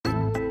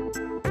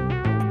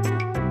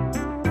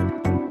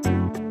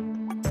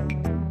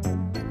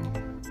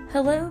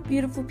Hello,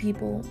 beautiful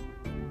people.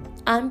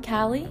 I'm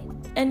Callie,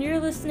 and you're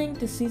listening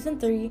to Season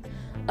 3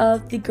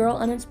 of the Girl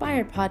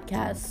Uninspired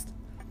podcast.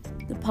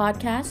 The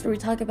podcast where we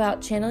talk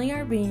about channeling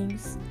our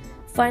beings,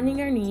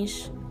 finding our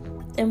niche,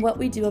 and what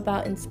we do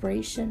about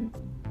inspiration.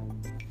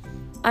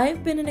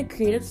 I've been in a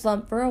creative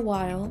slump for a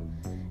while,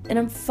 and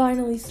I'm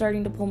finally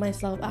starting to pull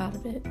myself out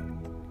of it.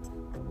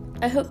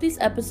 I hope these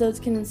episodes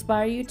can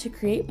inspire you to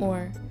create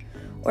more,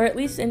 or at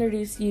least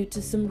introduce you to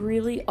some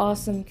really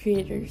awesome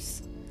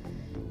creators.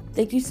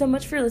 Thank you so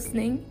much for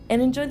listening,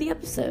 and enjoy the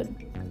episode.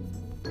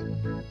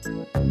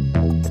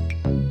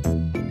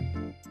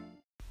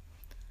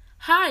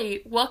 Hi,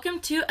 welcome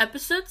to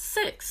episode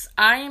 6.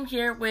 I am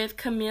here with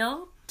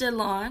Camille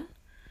DeLon,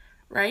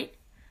 right?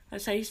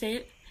 That's how you say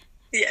it?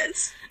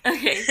 Yes.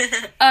 Okay.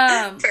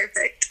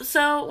 Perfect.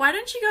 So why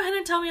don't you go ahead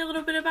and tell me a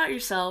little bit about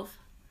yourself?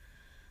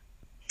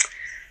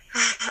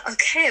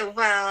 Okay,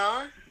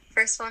 well,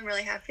 first of all, I'm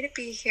really happy to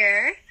be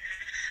here.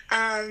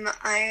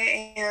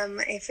 I am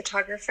a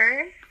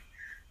photographer.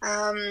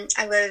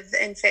 I live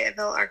in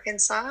Fayetteville,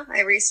 Arkansas.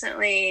 I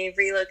recently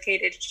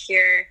relocated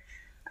here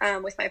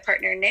with my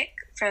partner, Nick,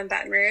 from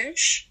Baton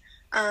Rouge.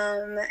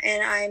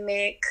 And I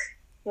make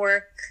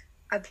work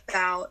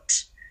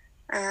about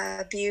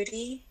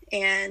beauty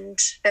and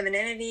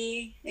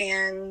femininity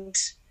and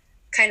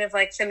kind of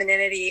like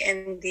femininity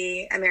in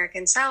the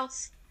American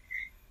South.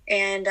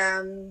 And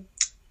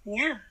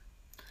yeah,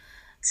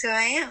 so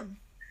I am.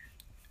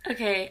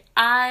 Okay,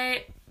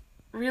 I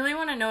really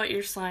want to know what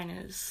your sign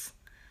is.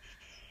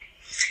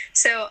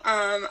 So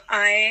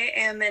I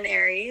am an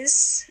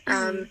Aries,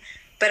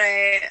 but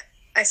I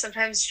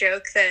sometimes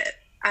joke that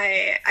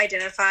I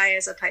identify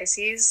as a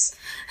Pisces.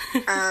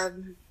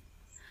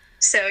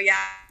 So yeah,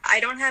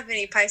 I don't have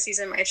any Pisces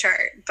in my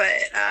chart,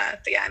 but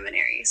yeah, I'm an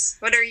Aries.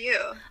 What are you?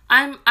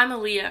 I'm a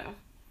Leo.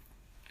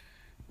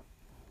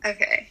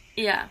 Okay.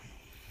 Yeah.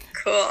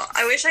 Cool.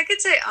 I wish I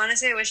could say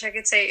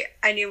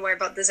I knew more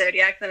about the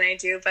zodiac than I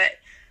do, but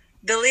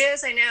the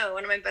Leos I know,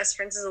 one of my best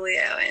friends is a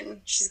Leo, and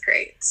she's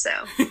great, so.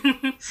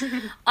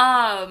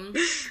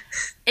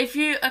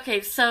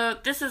 So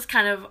this is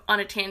kind of on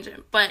a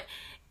tangent, but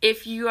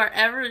if you are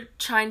ever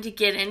trying to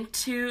get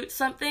into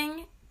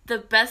something, the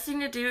best thing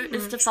to do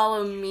is to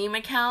follow meme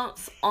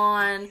accounts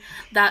on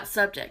that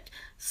subject.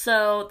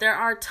 So there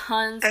are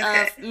tons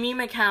of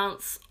meme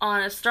accounts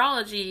on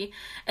astrology,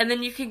 and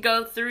then you can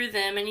go through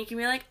them and you can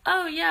be like,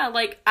 oh yeah,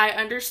 like I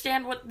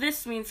understand what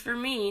this means for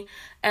me.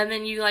 And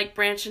then you like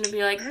branch into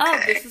be like,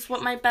 oh, this is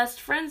what my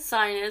best friend's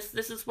sign is.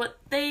 This is what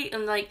they,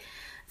 and like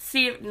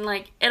see it, and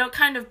like it'll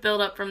kind of build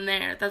up from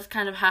there. That's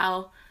kind of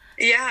how.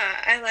 Yeah,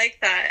 I like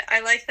that.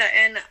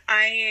 And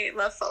I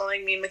love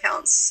following meme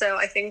accounts. So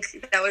I think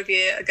that would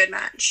be a good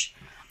match.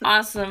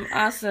 Awesome.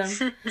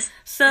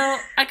 So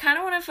I kind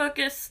of want to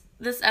focus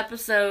this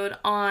episode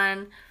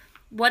on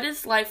what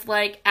is life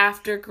like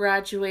after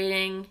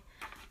graduating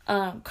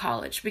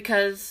college,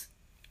 because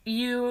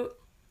you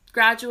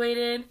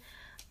graduated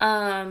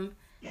and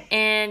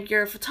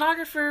you're a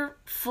photographer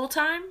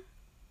full-time?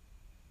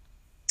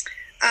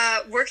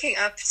 Working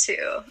up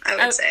to, I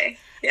would say.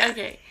 Yeah.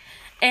 Okay.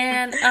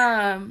 And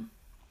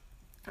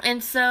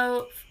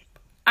so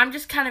I'm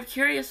just kind of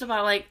curious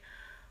about like,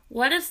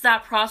 what has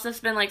that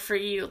process been like for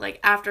you, like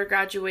after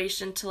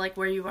graduation to like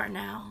where you are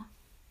now?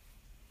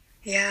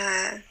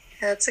 Yeah,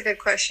 that's a good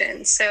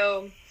question.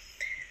 So,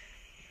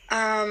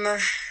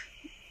 there's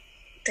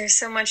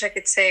so much I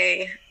could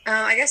say.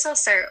 I guess I'll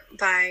start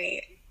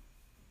by,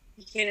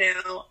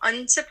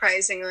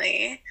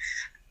 unsurprisingly.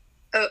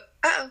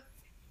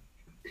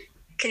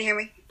 Can you hear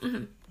me?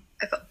 Mm-hmm.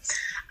 Okay.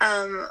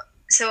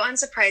 So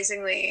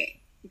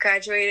unsurprisingly,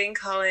 graduating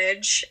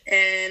college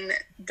in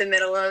the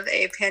middle of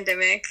a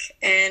pandemic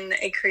in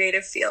a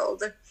creative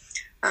field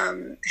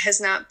has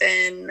not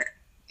been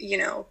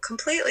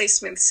completely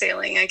smooth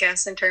sailing, I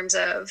guess, in terms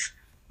of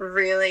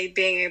really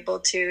being able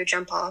to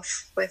jump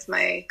off with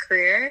my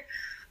career.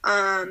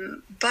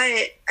 But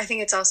I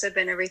think it's also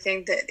been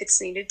everything that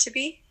it's needed to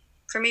be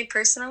for me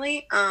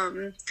personally.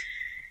 And,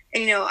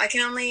 I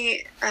can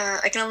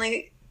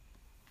only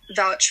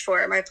vouch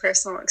for my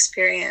personal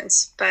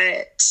experience,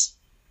 but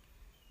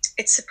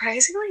it's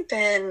surprisingly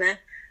been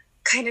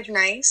kind of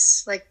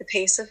nice, like the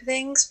pace of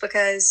things,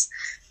 because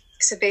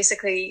so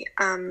basically,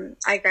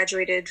 I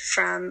graduated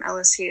from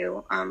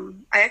LSU. I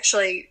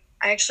actually,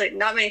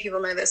 not many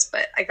people know this,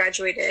 but I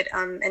graduated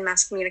in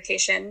mass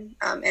communication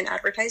and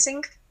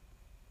advertising.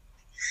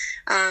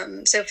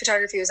 So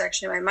photography was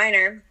actually my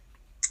minor.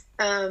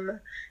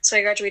 So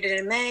I graduated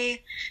in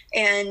May,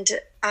 and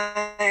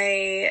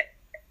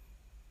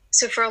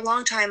so for a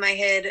long time I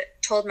had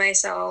told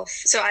myself,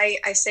 so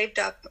I saved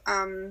up,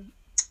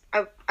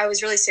 I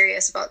was really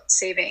serious about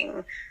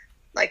saving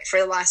like for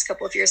the last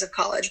couple of years of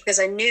college, because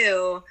I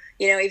knew,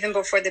 even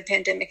before the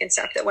pandemic and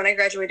stuff, that when I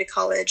graduated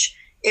college,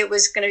 it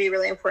was going to be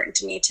really important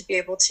to me to be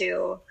able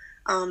to,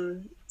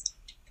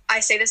 I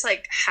say this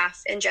like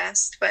half in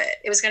jest, but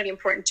it was going to be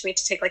important to me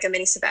to take like a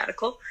mini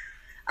sabbatical,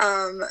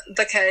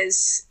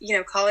 because,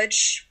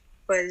 college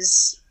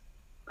was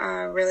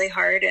really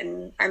hard,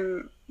 and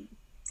I'm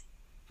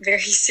very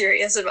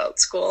serious about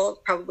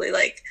school, probably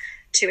like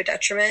to a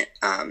detriment.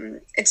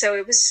 And so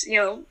it was,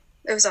 it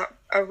was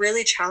a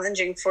really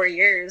challenging 4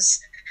 years,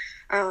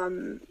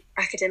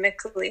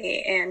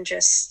 academically and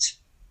just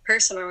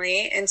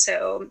personally. And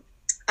so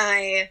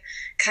I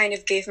kind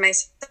of gave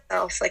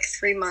myself like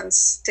 3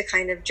 months to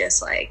kind of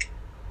just like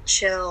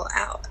chill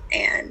out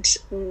and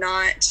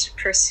not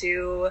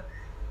pursue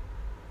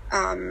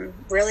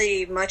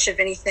really much of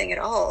anything at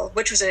all,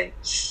 which was a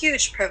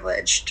huge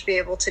privilege to be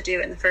able to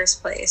do in the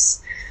first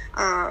place.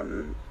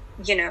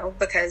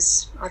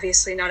 Because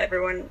obviously not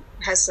everyone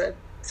has the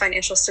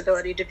financial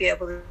stability to be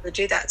able to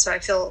do that. So I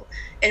feel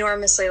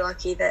enormously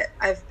lucky that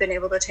I've been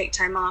able to take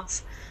time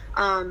off.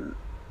 So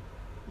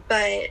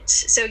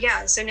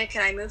Nick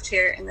and I moved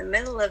here in the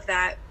middle of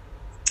that.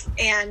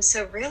 And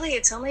so really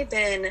it's only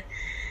been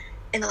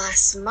in the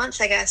last month,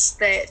 I guess,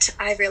 that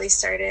I really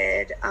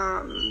started,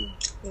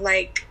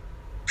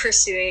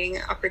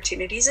 pursuing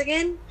opportunities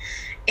again.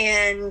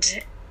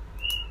 And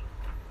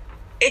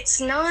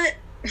it's not,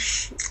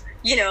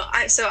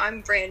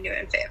 I'm brand new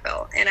in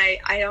Fayetteville and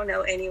I don't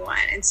know anyone.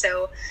 And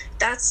so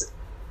that's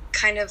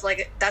kind of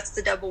like, that's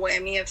the double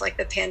whammy of like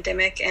the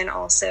pandemic and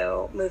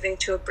also moving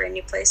to a brand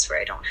new place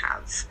where I don't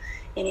have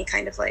any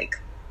kind of I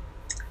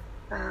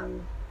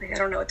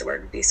don't know what the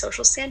word would be,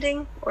 social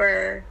standing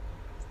or,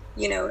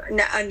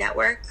 a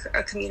network,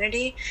 a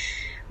community.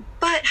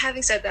 But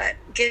having said that,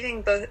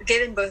 given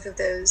both of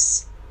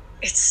those,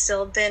 it's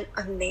still been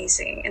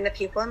amazing. And the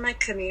people in my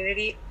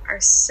community are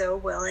so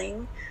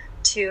willing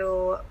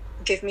to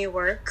give me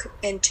work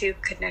and to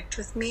connect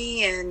with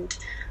me. And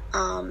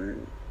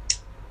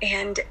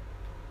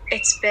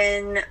it's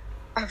been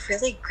a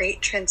really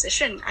great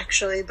transition,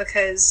 actually,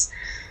 because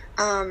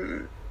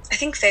I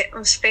think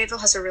Fayetteville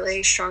has a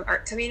really strong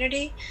art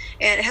community,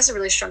 and it has a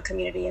really strong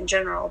community in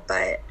general.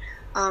 But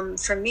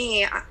for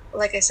me,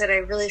 like I said, I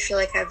really feel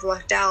like I've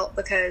lucked out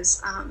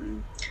because,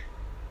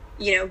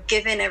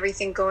 given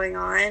everything going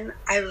on,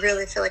 I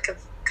really feel like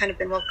I've kind of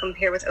been welcomed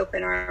here with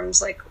open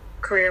arms, like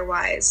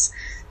career-wise.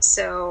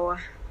 So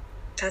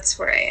that's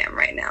where I am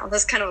right now.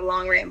 That's kind of a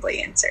long,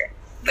 rambly answer,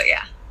 but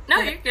yeah. No,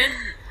 you're good.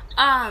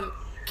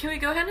 Can we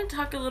go ahead and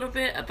talk a little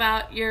bit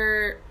about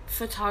your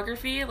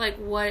photography, like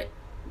what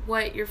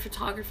your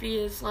photography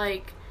is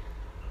like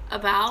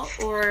about,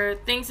 or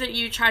things that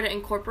you try to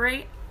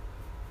incorporate?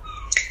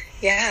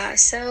 Yeah,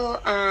 so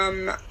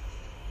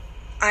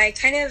I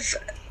kind of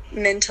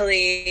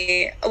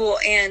mentally,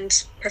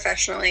 and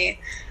professionally,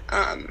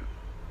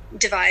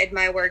 divide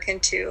my work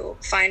into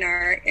fine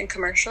art and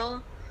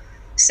commercial.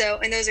 So,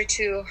 and those are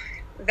two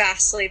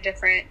vastly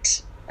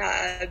different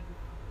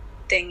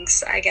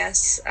things, I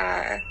guess,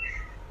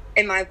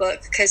 in my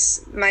book,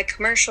 because my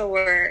commercial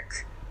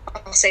work,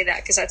 I'll say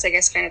that because that's, I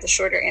guess, kind of the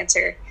shorter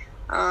answer.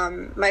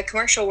 My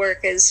commercial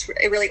work it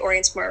really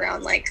orients more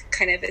around like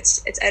kind of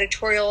it's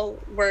editorial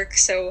work.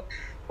 So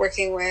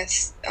working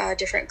with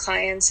different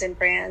clients and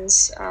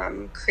brands,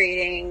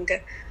 creating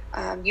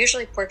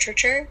usually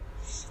portraiture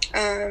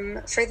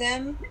for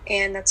them.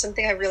 And that's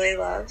something I really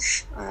love.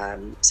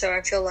 So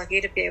I feel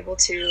lucky to be able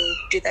to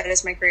do that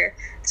as my career.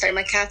 Sorry,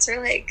 my cats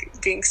are like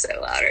being so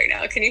loud right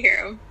now. Can you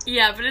hear them?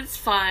 Yeah, but it's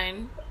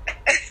fine.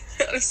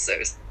 I'm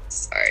so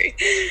sorry.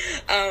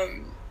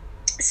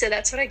 So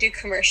that's what I do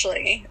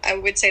commercially. I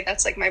would say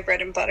that's like my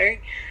bread and butter.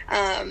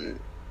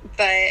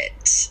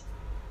 But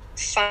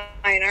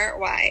fine art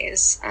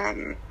wise,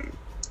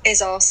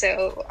 is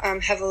also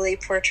heavily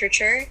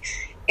portraiture.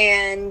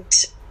 And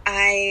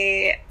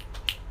I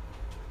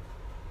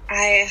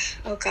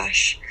oh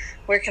gosh,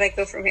 where could I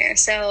go from here?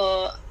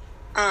 So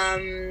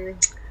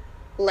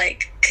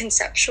like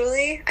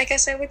conceptually, I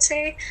guess I would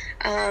say,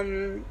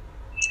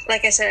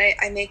 like I said,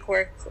 I make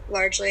work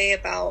largely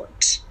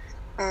about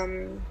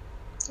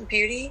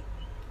beauty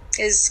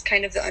is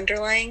kind of the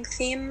underlying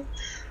theme.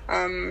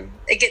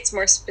 It gets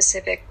more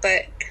specific,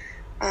 but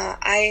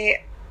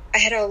I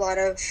had a lot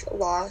of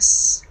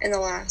loss in the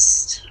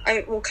last,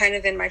 kind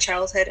of in my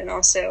childhood, and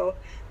also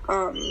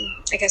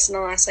I guess in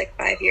the last like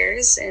 5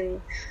 years.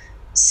 And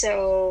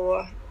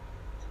so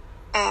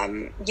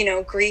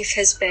grief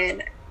has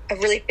been a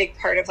really big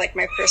part of like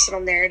my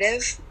personal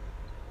narrative.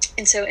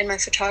 And so in my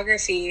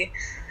photography,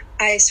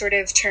 I sort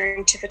of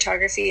turned to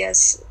photography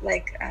as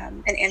like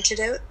an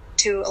antidote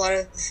to a lot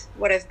of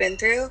what I've been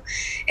through.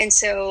 And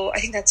so I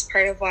think that's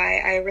part of why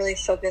I really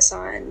focus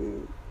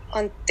on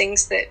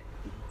things that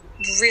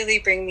really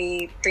bring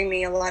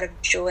me a lot of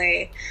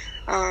joy.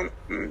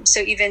 So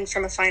even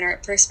from a fine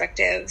art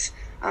perspective,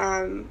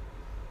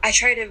 I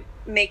try to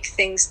make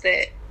things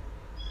that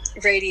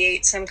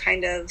radiate some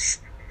kind of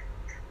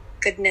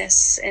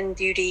goodness and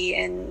beauty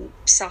and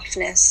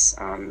softness,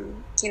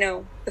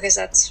 because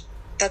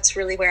that's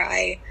really where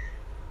I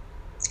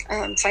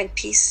find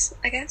peace,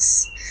 I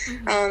guess.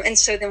 Mm-hmm. And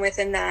so then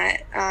within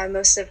that,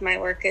 most of my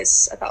work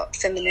is about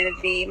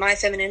femininity, my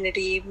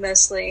femininity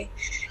mostly,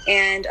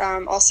 and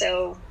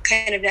also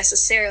kind of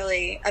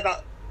necessarily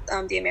about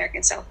the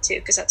American South too,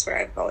 because that's where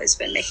I've always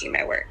been making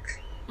my work.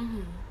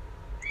 Mm-hmm.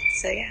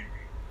 So yeah.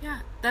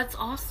 Yeah, that's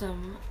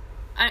awesome.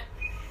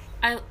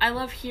 I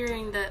love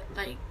hearing that,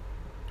 like,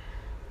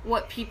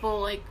 what people,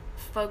 like,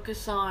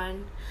 focus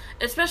on,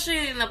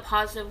 especially in the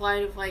positive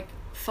light of, like,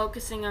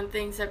 focusing on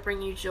things that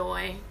bring you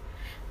joy.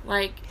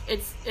 Like,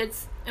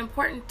 it's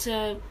important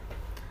to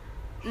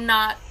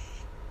not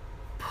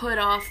put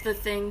off the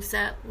things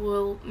that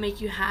will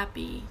make you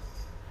happy,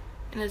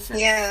 in a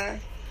sense. Yeah.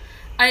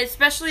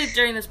 Especially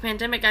during this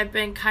pandemic, I've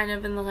been kind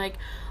of in the, like,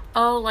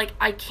 oh, like,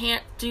 I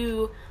can't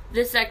do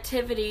this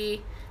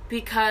activity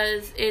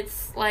because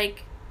it's,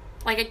 like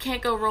I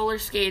can't go roller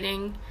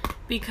skating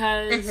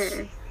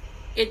because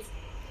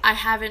I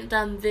haven't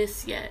done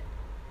this yet.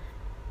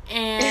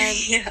 And,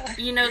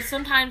 you know,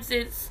 sometimes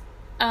it's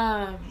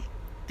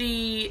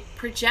the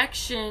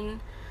projection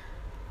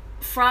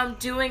from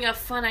doing a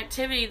fun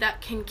activity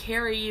that can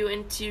carry you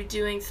into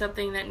doing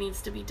something that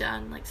needs to be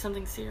done, like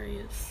something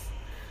serious.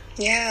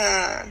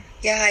 Yeah,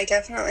 I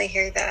definitely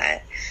hear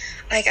that.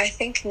 Like, I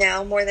think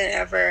now more than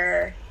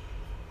ever,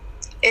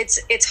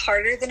 it's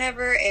harder than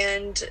ever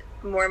and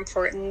more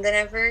important than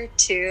ever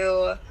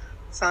to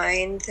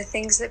find the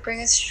things that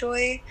bring us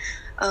joy.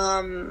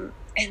 And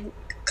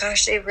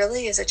gosh, it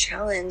really is a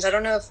challenge. I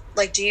don't know if,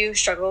 like, do you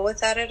struggle with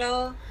that at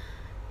all?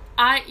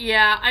 I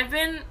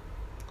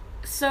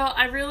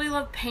really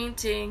love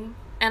painting,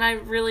 and I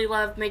really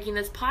love making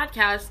this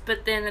podcast,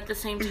 but then at the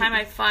same time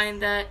I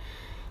find that,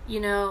 you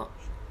know,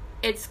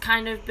 it's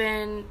kind of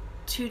been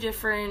two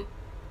different,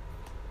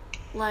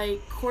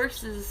 like,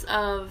 courses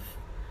of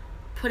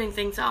putting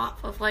things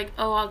off, of, like,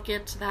 oh, I'll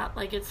get to that,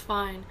 like, it's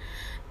fine.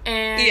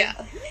 And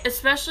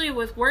especially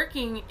with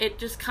working, it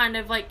just kind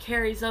of, like,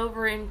 carries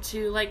over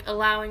into, like,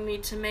 allowing me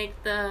to make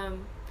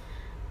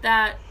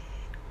that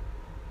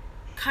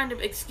kind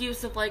of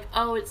excuse of, like,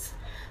 oh, it's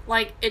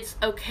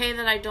okay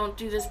that I don't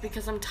do this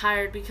because I'm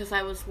tired because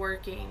I was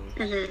working.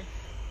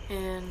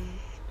 And,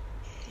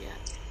 yeah.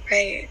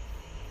 Right.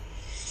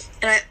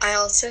 And I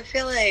also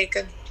feel like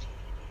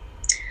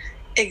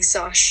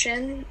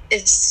exhaustion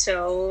is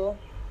so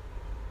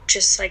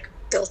just, like,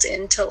 built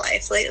into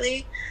life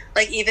lately.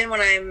 Like, even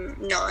when I'm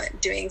not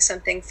doing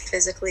something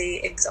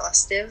physically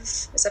exhaustive,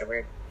 is that a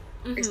word?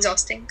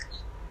 Exhausting?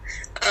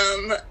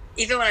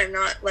 Even when I'm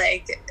not,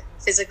 like,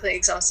 physically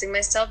exhausting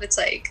myself, it's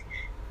like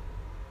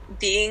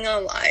being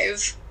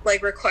alive,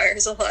 like,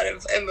 requires a lot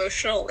of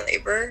emotional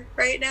labor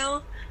right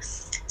now.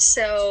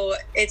 So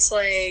it's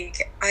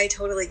like, I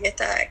totally get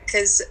that,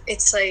 because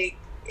it's like,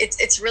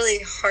 it's really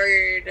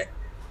hard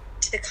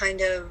to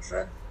kind of,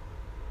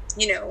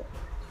 you know,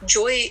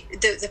 joy,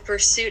 the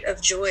pursuit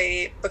of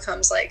joy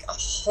becomes like a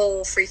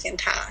whole freaking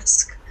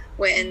task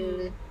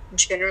when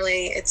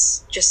generally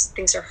it's just,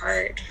 things are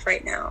hard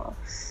right now.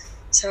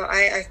 So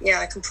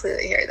I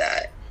completely hear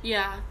that.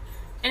 Yeah.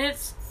 And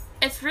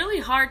it's really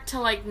hard to,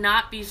 like,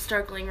 not be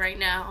struggling right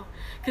now,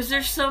 because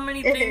there's so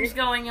many things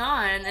going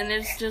on, and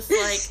it's just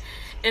like,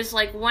 it's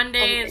like one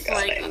day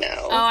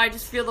I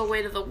just feel the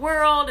weight of the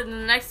world, and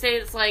the next day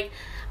it's like,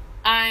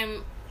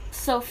 I'm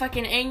so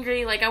fucking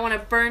angry, like, I want to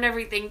burn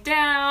everything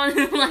down.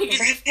 Like,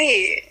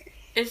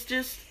 it's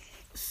just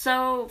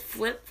so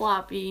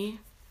flip-floppy.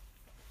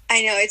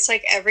 I know, it's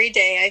like every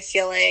day I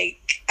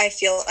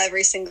feel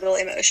every single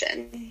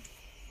emotion.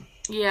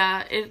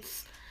 Yeah,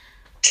 it's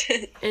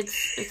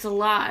a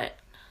lot.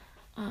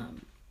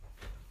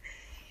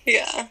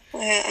 Yeah,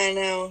 I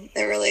know,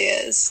 it really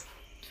is.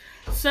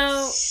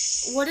 So,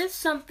 what is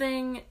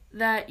something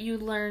that you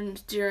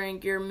learned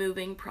during your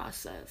moving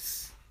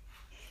process?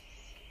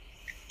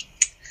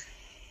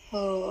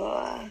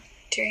 Oh,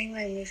 during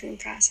my moving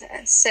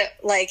process. So,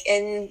 like,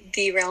 in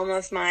the realm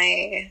of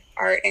my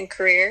art and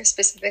career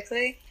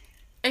specifically?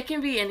 It can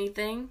be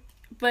anything,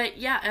 but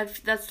yeah,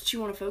 if that's what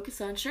you want to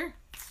focus on, sure.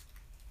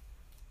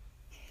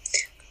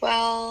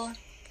 Well,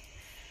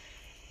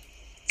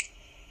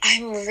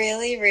 I'm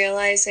really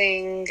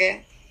realizing,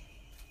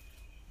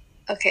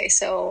 okay,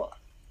 so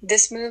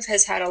this move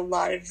has had a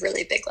lot of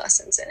really big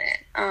lessons in it.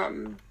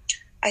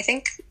 I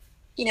think,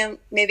 you know,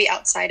 maybe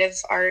outside of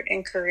art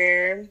and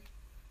career,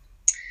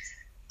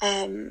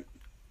 I've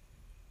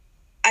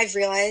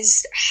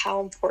realized how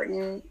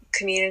important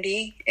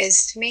community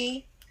is to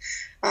me.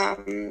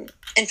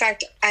 In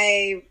fact,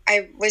 I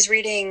was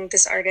reading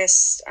this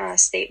artist's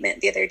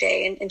statement the other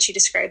day, and she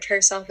described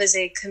herself as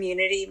a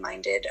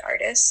community-minded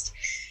artist,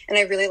 and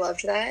I really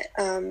loved that.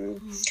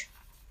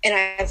 And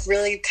I've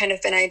really kind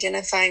of been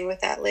identifying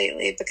with that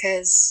lately,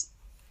 because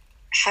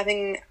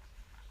having,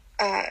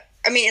 at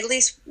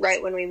least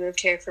right when we moved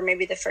here for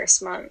maybe the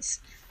first month,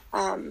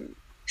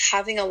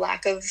 having a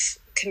lack of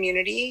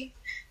community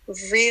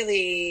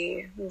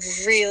really,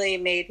 really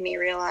made me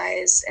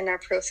realize in a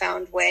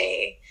profound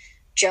way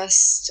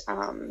just,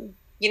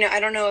 you know, I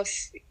don't know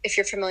if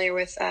you're familiar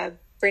with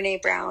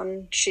Brene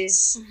Brown.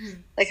 She's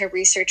like a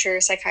researcher,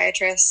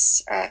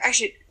 psychiatrist,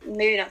 actually,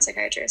 maybe not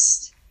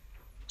psychiatrist.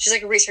 She's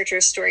like a researcher,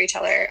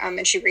 storyteller,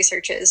 and she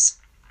researches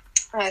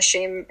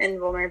shame and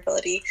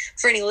vulnerability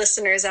for any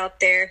listeners out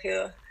there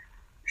who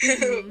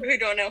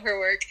don't know her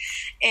work.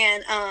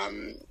 And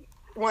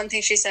one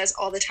thing she says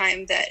all the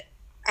time that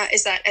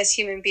is that as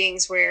human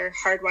beings, we're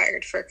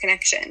hardwired for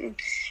connection,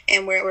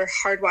 and we're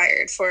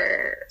hardwired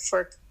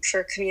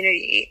for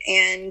community.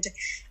 And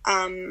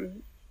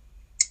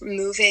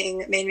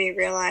moving made me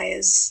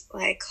realize,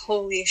 like,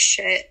 holy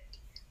shit,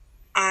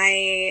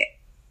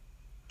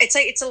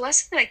 it's a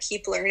lesson that I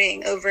keep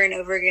learning over and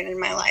over again in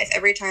my life.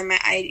 Every time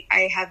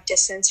I have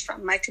distance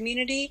from my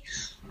community,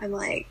 I'm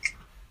like,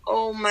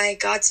 oh my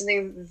God,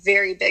 something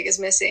very big is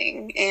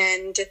missing.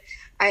 And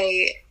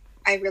I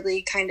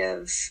really kind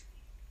of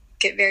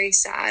get very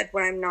sad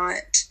when I'm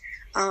not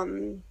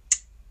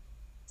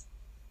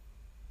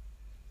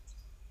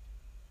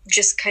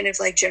just kind of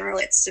like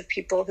generalists of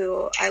people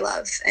who I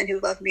love and who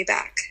love me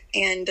back.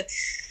 And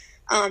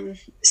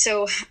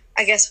so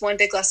I guess one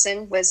big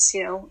lesson was,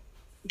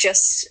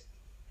 just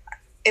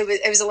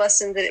it was a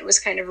lesson that it was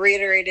kind of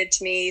reiterated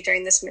to me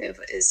during this move,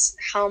 is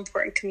how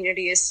important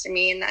community is to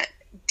me, and that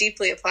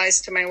deeply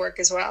applies to my work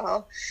as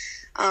well.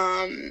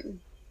 And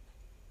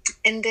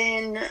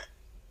then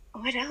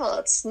what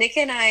else? My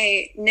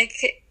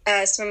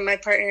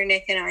partner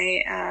Nick and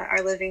I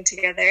are living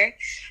together,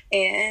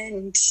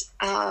 and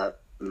I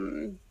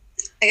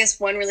guess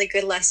one really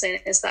good lesson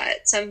is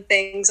that some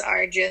things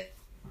are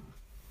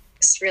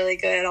just really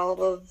good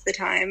all of the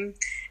time.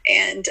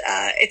 And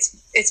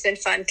it's been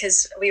fun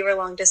because we were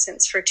long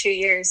distance for 2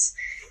 years,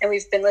 and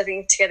we've been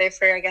living together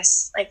for, I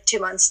guess, like 2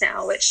 months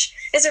now, which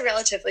is a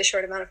relatively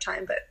short amount of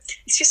time, but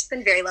it's just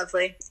been very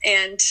lovely.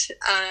 And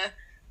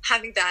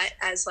having that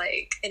as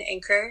like an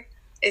anchor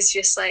is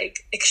just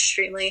like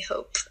extremely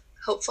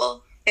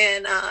hopeful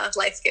and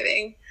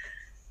life-giving.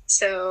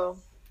 So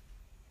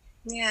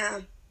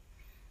yeah,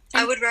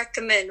 I would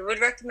recommend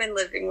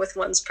living with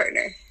one's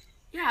partner.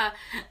 Yeah,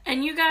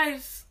 and you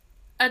guys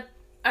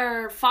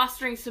are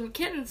fostering some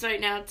kittens right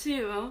now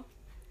too.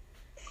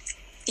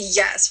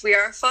 Yes, we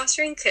are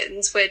fostering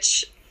kittens,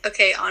 which,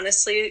 okay,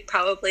 honestly,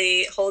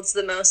 probably holds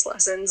the most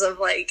lessons of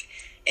like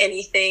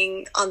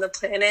anything on the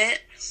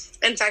planet.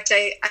 In fact,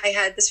 I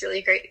had this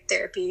really great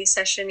therapy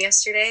session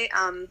yesterday.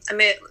 I'm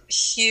a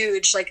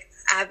huge, like,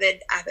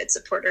 avid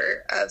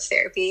supporter of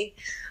therapy.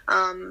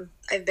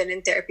 I've been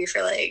in therapy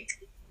for like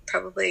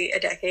probably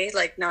a decade,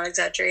 like, not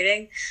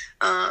exaggerating.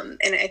 And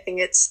I think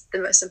it's the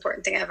most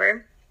important thing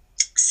ever.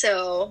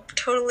 So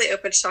totally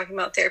open to talking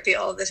about therapy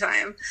all the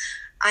time.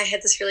 I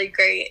had this really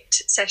great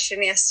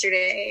session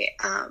yesterday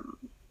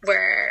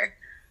where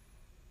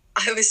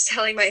I was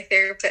telling my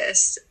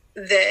therapist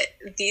that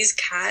these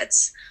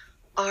cats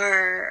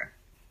are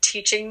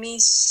teaching me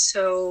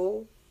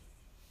so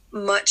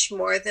much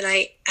more than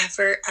I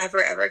ever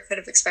could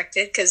have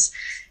expected. Because,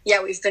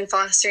 yeah, we've been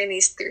fostering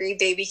these 3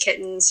 baby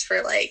kittens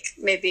for like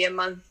maybe a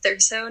month or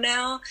so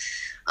now.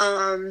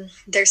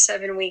 They're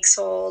 7 weeks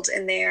old,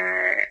 and they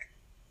are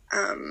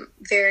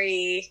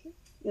very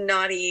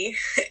naughty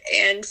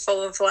and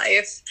full of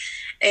life.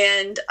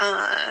 And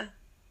I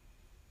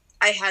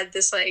had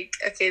this like,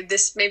 okay,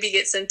 this maybe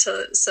gets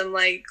into some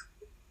like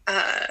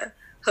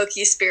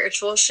hokey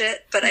spiritual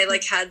shit, but I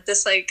like had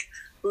this like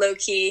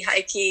low-key,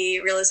 high-key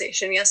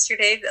realization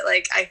yesterday that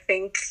like I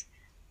think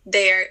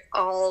they are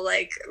all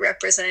like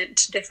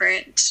represent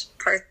different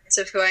parts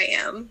of who I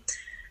am.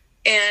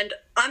 And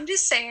I'm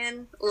just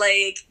saying,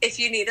 like, if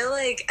you need to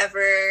like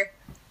ever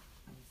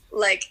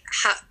like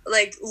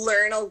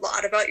learn a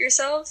lot about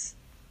yourself,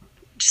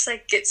 just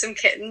like get some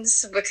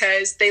kittens,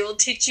 because they will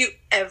teach you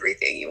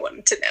everything you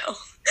wanted to know.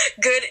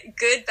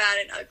 good, bad,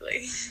 and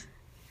ugly.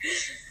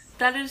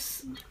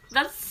 That's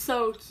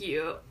so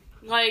cute.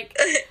 Like,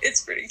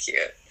 it's pretty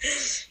cute.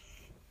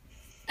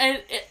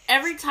 And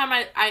every time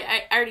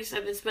I already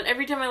said this, but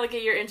every time I look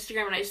at your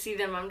Instagram and I see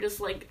them, I'm just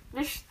like,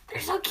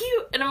 they're so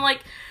cute. And I'm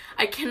like,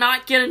 I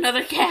cannot get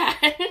another cat.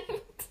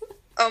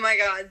 Oh my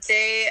God.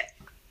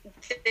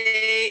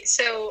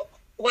 So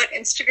what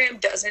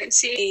Instagram doesn't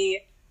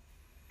see,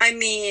 I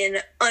mean,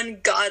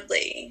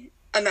 ungodly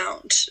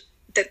amount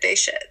that they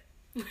shit.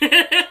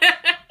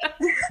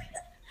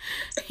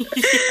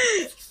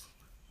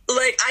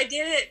 Like, I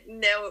didn't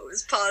know it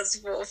was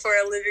possible for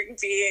a living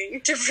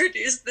being to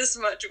produce this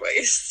much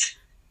waste.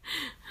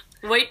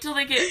 Wait till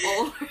they get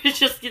older, it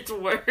just gets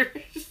worse.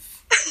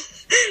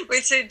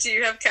 Wait, so do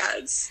you have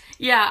cats?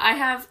 Yeah, I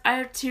have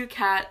 2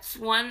 cats.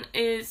 One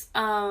is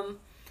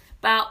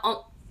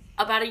about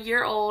a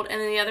year old, and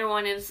then the other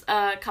one is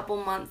a couple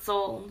months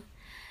old.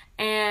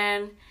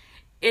 And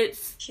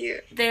it's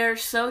cute. They're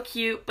so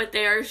cute, but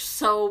they are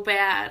so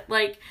bad.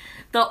 Like,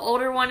 the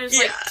older one is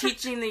like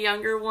teaching the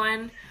younger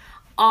one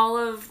all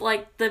of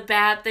like the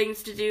bad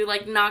things to do,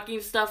 like knocking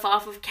stuff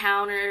off of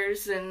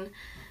counters and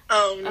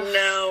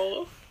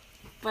no.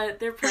 But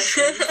they're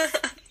precious.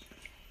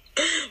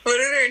 What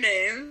are their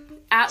names?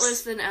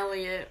 Atlas and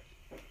Elliot.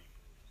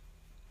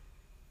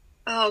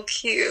 Oh,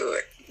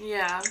 cute.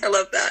 Yeah. I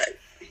love that.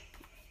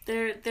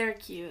 They're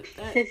cute.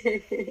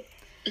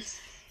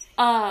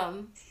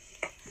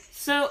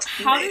 So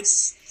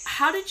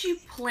how did you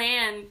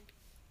plan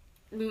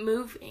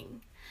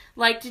moving?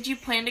 Like, did you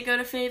plan to go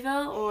to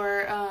Fayetteville,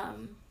 or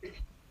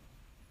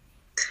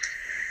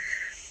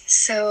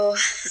So,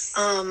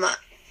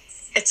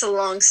 it's a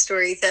long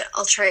story that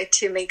I'll try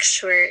to make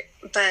short,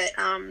 but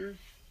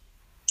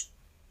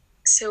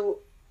so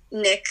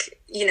Nick,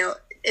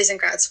 is in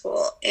grad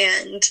school,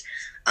 and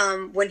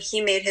when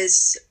he made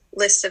his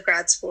list of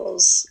grad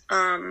schools,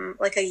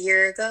 like a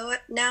year ago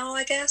now,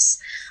 I guess,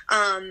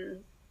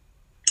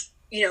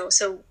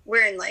 so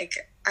we're in like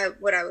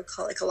what I would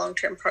call like a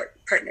long-term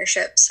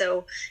partnership.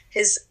 So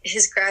his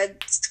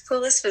grad school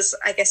list was,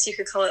 I guess you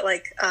could call it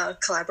like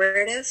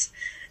collaborative.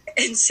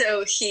 And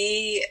so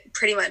he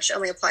pretty much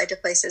only applied to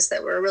places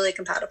that were really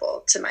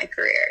compatible to my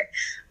career,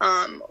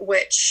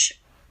 which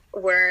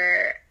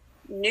were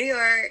New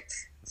York,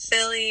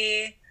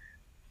 Philly,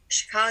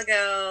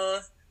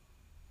 Chicago,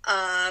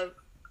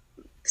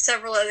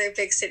 several other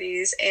big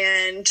cities,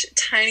 and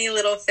tiny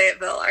little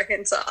Fayetteville,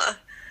 Arkansas.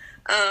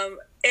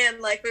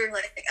 And like, we were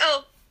like,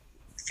 oh,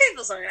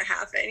 Fayetteville's not going to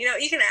happen.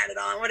 You can add it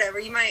on, whatever.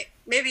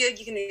 Maybe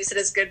you can use it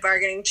as a good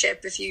bargaining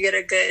chip if you get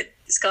a good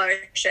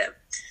scholarship.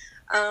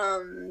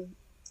 And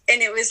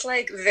it was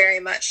like very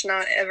much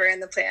not ever in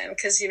the plan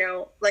because,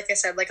 like I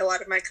said, like a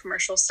lot of my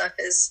commercial stuff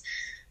is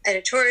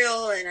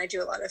editorial and I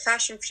do a lot of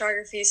fashion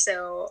photography.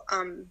 So,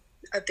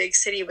 a big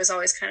city was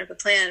always kind of the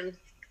plan.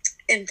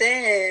 And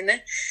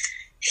then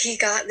he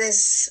got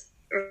this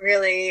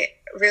really,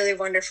 really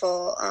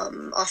wonderful,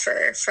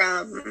 offer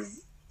from,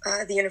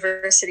 the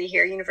university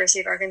here, University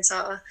of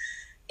Arkansas.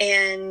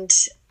 And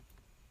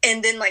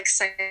then like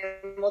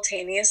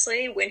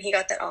simultaneously when he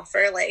got that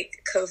offer,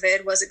 like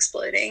COVID was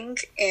exploding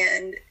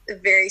and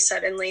very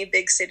suddenly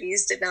big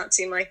cities did not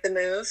seem like the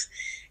move.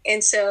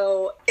 And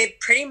so it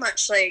pretty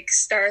much like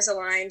stars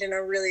aligned in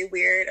a really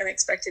weird,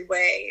 unexpected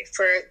way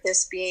for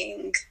this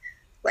being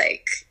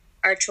like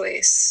our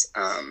choice.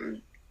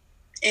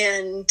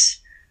 And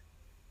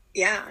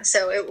yeah,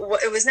 so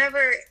it was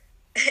never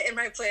in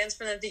my plans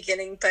from the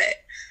beginning, but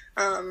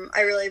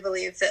I really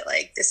believe that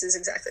like this is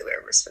exactly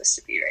where we're supposed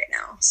to be right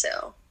now.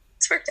 So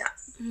it's worked out.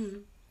 Mm-hmm.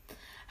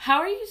 How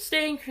are you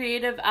staying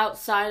creative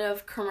outside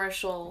of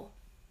commercial?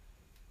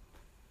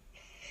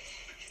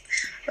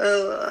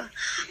 So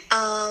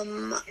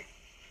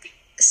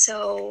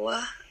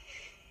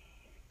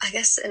I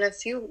guess in a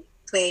few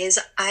ways,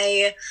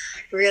 I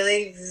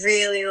really,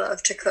 really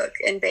love to cook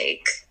and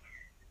bake.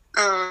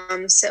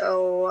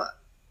 So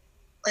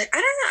like,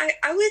 I don't know,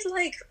 I would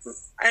like,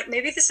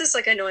 maybe this is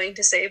like annoying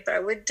to say, but I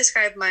would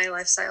describe my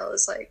lifestyle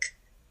as like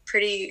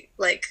pretty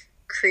like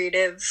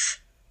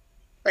creative,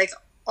 like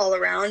all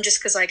around, just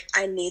because like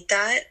I need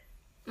that,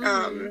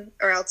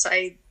 or else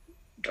I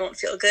don't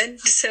feel good.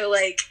 So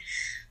like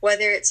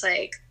whether it's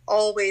like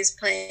always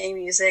playing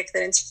music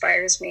that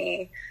inspires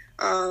me,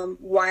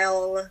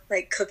 while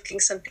like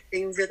cooking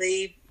something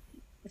really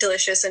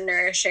delicious and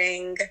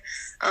nourishing,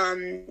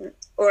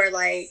 or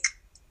like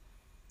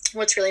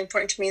what's really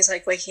important to me is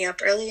like waking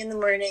up early in the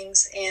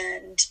mornings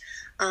and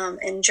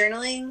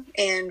journaling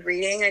and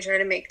reading. I try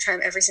to make time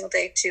every single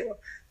day to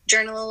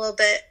journal a little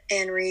bit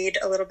and read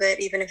a little bit,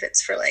 even if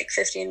it's for like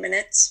 15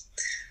 minutes.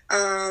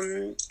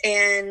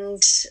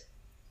 And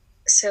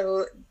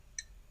so,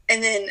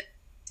 and then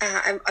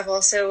I've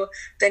also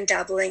been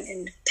dabbling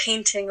in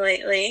painting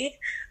lately,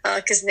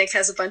 because Nick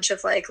has a bunch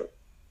of like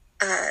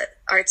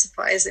art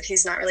supplies that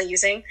he's not really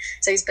using.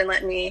 So he's been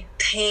letting me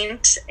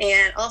paint,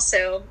 and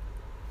also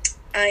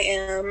I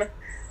am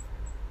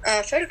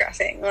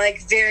photographing,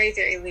 like very,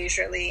 very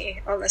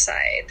leisurely on the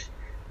side,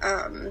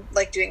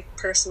 like doing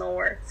personal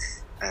work,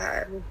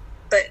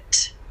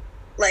 but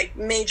like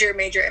major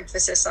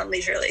emphasis on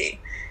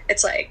leisurely.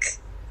 It's like,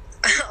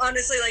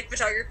 honestly, like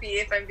photography,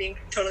 if I'm being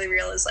totally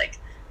real, is like,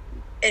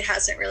 it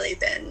hasn't really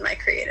been my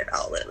creative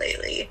outlet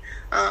lately.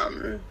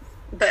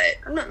 But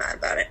I'm not mad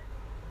about it.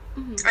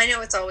 Mm-hmm. I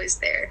know it's always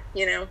there,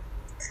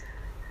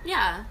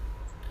 Yeah.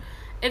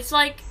 It's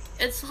like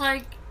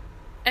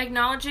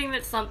acknowledging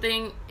that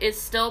something is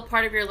still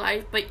part of your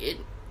life, but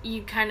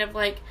you kind of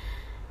like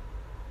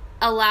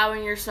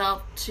allowing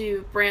yourself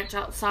to branch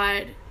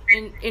outside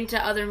into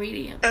other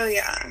mediums. Oh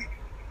yeah,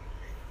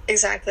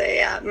 exactly.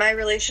 Yeah, my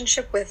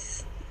relationship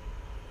with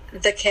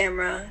the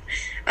camera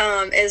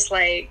is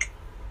like,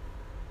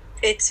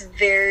 it's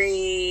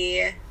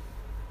very,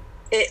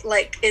 it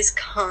like is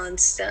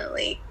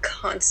constantly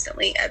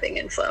ebbing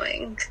and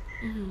flowing.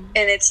 Mm-hmm.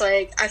 And it's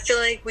like, I feel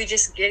like we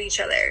just get each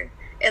other.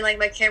 And like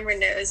my camera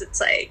knows, it's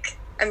like,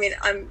 I mean,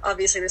 I'm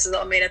obviously, this is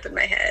all made up in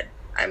my head.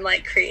 I'm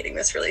like creating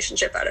this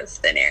relationship out of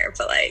thin air,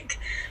 but like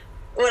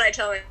what I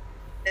tell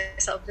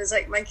myself is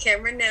like, my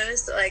camera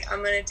knows that like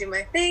I'm gonna do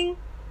my thing,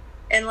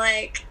 and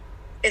like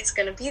it's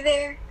gonna be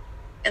there,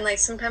 and like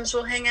sometimes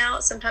we'll hang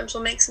out, sometimes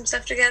we'll make some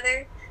stuff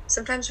together,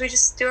 sometimes we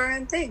just do our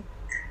own thing,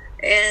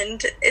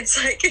 and it's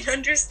like an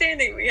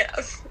understanding we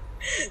have.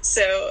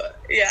 So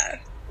yeah,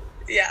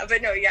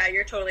 but no, yeah,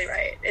 you're totally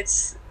right.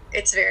 It's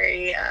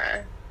very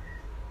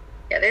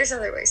yeah, there's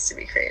other ways to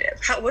be creative.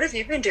 What have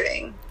you been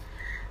doing?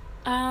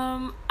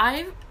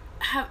 I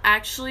have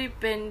actually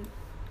been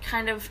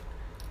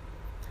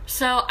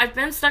so I've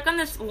been stuck on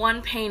this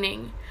one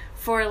painting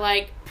for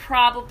like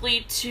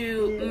probably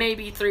 2,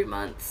 maybe 3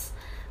 months.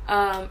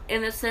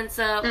 in the sense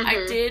of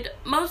I did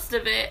most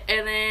of it,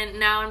 and then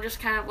now I'm just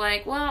kind of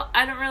like, well,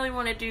 I don't really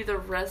want to do the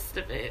rest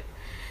of it.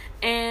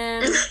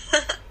 And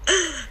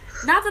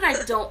not that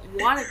I don't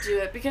want to do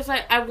it, because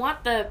I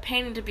want the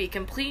painting to be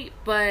complete,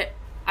 but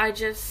I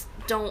just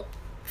don't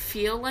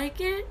feel like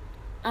it.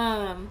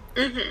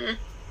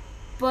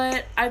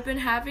 But I've been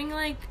having,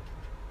 like,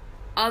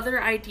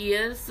 other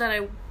ideas that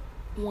I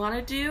want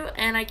to do,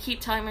 and I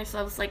keep telling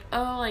myself, it's like,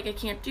 oh, like, I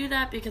can't do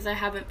that because I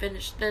haven't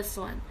finished this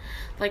one.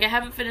 Like, I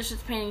haven't finished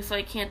this painting, so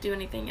I can't do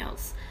anything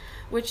else.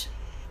 Which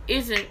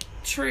isn't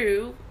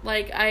true.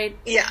 Like, I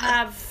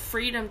have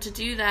freedom to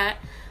do that.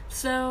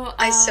 So,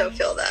 I so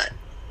feel that.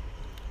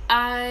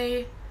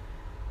 I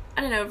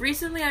don't know,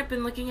 recently I've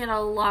been looking at a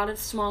lot of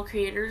small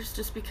creators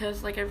just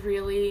because, like, I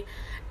really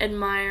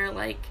admire,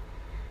 like,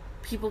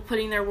 people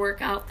putting their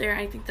work out there.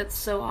 I think that's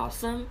so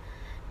awesome.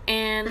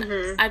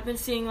 And I've been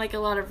seeing, like, a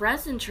lot of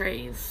resin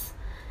trays.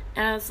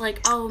 And I was like,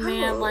 oh,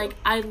 man, like,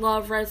 I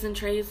love resin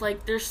trays.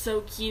 Like, they're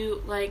so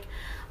cute. Like,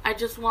 I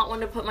just want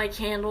one to put my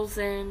candles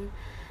in.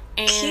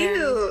 And,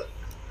 cute.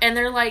 And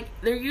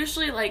they're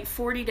usually, like,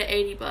 $40 to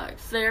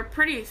 $80. They're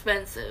pretty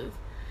expensive.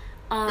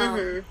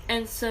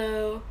 And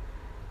so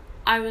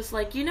I was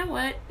like, you know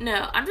what?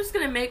 No, I'm just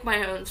going to make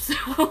my own. So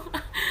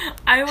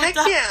I went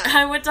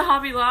to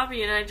Hobby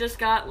Lobby, and I just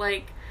got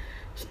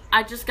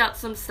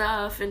some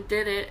stuff and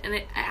did it, and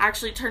it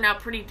actually turned out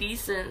pretty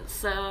decent,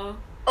 so.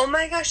 Oh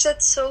my gosh,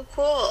 that's so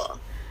cool.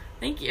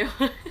 Thank you.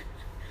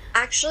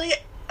 Actually,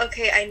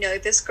 okay, I know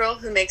this girl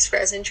who makes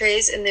resin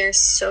trays, and they're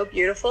so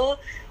beautiful.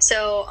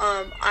 So,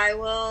 I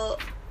will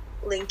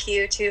link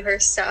you to her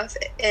stuff,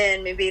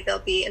 and maybe they'll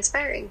be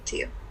inspiring to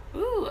you.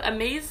 Ooh,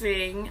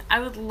 amazing. I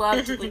would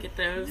love to look at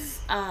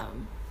those.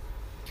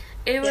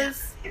 It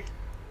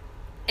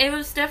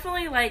was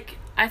definitely, like,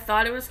 I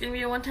thought it was going to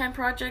be a one-time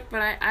project,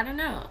 but I don't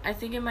know. I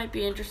think it might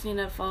be interesting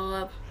to follow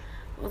up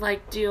with,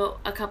 like, do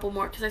a couple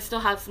more, because I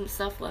still have some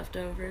stuff left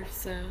over,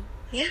 so.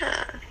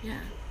 Yeah.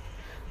 Yeah.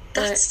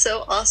 That's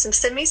so awesome.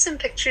 Send me some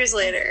pictures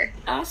later.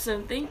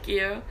 Awesome, thank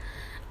you.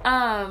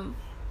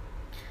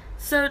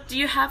 So, do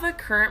you have a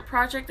current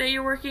project that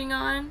you're working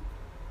on?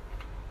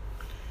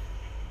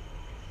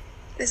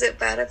 Is it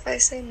bad if I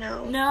say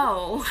no?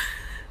 No.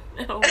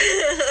 No.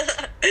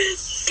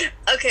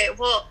 Okay,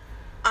 well,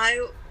 I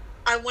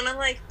want to,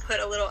 like, put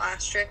a little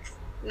asterisk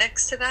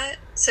next to that.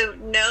 So,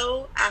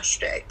 no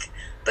asterisk.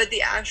 But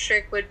the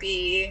asterisk would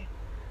be,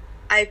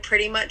 I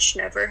pretty much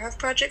never have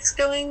projects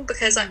going,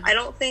 because I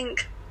don't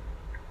think,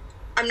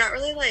 I'm not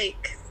really,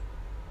 like,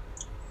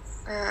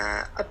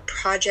 a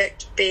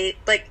project-based,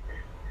 like,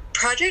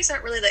 projects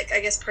aren't really, like, I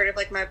guess part of,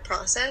 like, my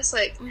process.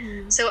 Like,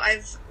 so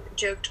I've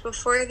joked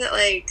before that,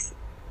 like,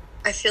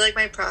 I feel like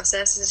my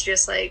process is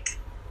just, like,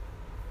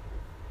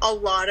 a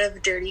lot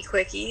of dirty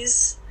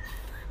quickies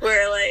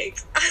where, like,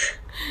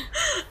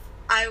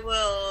 I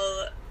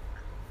will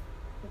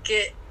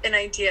get an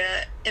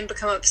idea and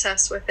become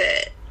obsessed with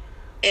it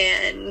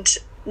and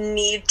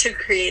need to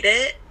create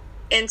it.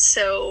 And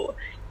so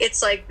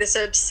it's, like, this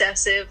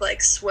obsessive,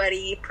 like,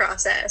 sweaty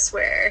process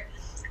where,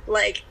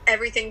 like,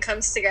 everything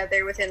comes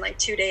together within, like,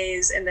 2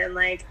 days, and then,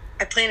 like,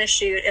 I plan a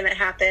shoot and it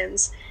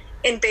happens.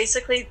 And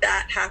basically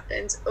that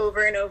happens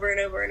over and over and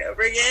over and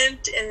over again,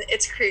 and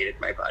it's created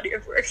my body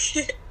of work.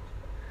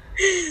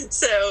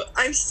 So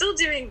I'm still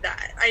doing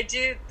that. I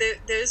do,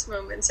 those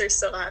moments are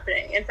still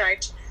happening. In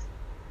fact,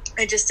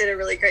 I just did a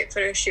really great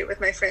photo shoot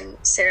with my friend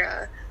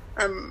Sarah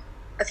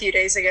a few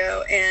days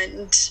ago,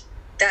 and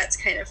that's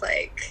kind of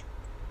like,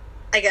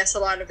 I guess a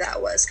lot of that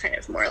was kind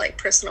of more like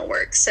personal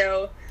work.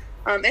 So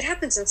it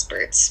happens in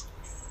spurts.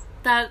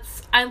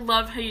 I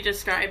love how you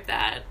describe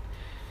that.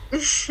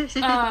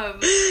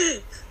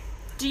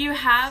 Do you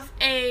have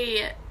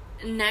a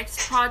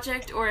next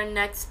project or a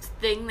next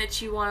thing that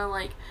you want to,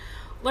 like,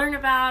 learn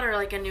about, or,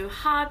 like, a new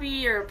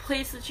hobby or a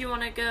place that you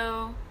want to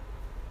go?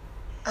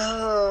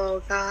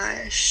 Oh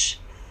gosh,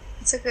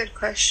 that's a good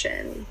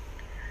question.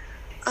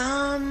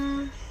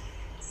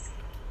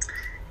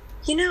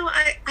 You know,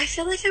 I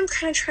feel like I'm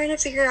kind of trying to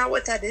figure out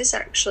what that is,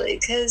 actually,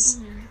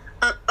 because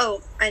I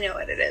know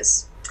what it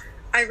is.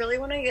 I really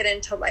want to get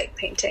into light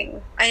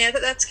painting. I know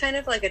that that's kind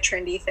of like a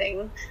trendy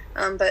thing,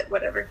 but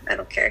whatever, I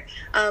don't care.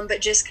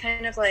 But just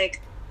kind of like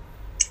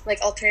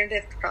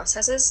alternative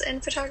processes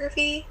in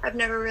photography I've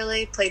never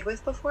really played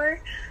with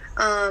before.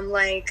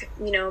 Like,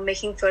 you know,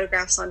 making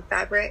photographs on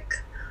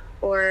fabric,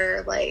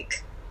 or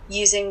like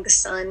using the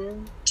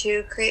sun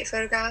to create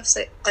photographs.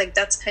 Like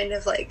that's kind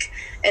of like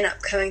an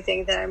upcoming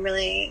thing that I'm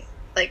really,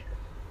 like,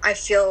 I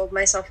feel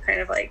myself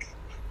kind of like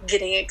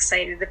getting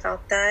excited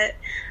about that.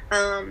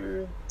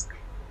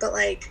 But,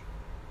 like,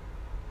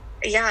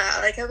 yeah,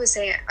 like I was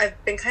saying,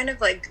 I've been kind of,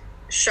 like,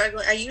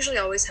 struggling. I usually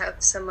always have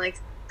some, like,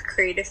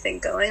 creative thing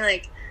going.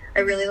 Like,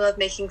 I really love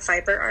making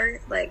fiber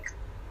art, like,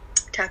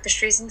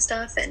 tapestries and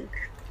stuff. And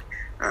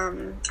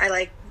I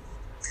like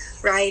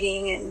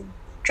writing and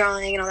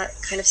drawing and all that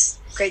kind of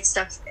great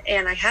stuff.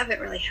 And I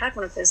haven't really had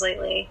one of those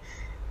lately.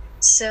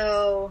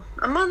 So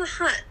I'm on the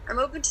hunt. I'm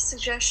open to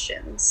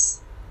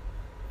suggestions.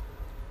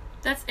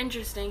 That's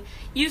interesting.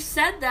 You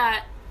said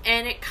that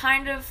And it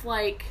kind of,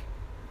 like,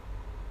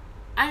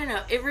 I don't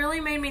know, it really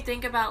made me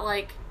think about,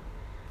 like,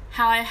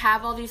 how I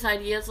have all these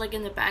ideas, like,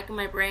 in the back of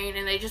my brain,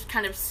 and they just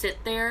kind of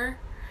sit there.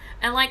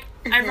 And, like,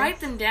 I write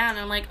them down, and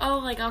I'm like, oh,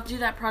 like, I'll do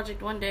that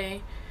project one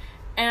day.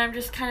 And I'm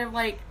just kind of,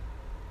 like,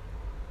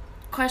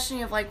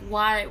 questioning of, like,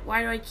 why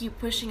do I keep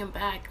pushing them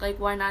back? Like,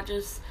 why not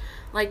just,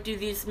 like, do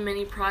these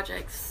mini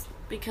projects?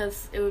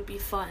 Because it would be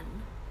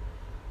fun.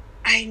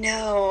 I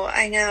know.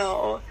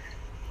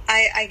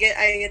 I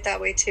get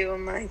that way too.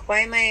 I'm like, why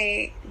am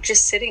I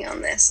just sitting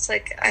on this?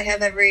 Like, I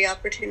have every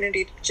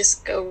opportunity to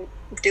just go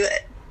do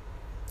it.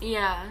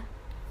 Yeah.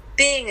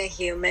 Being a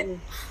human.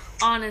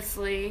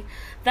 Honestly,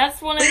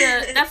 that's one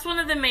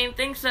of the main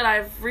things that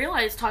I've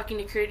realized talking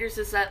to creators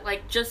is that,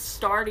 like, just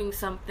starting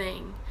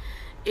something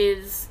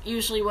is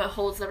usually what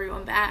holds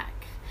everyone back.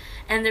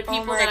 And the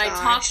people I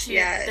talk to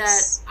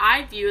that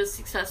I view as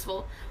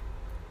successful,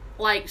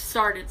 like,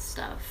 started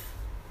stuff.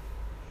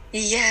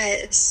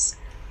 Yes.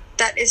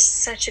 That is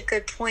such a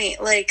good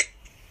point. Like,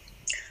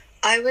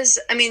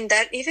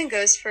 that even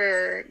goes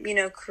for,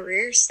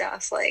 career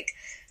stuff. Like,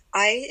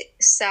 I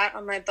sat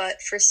on my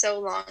butt for so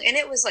long, and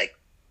it was, like,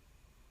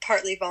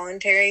 partly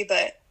voluntary,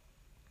 but,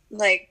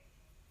 like,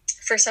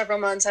 for several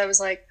months I was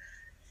like,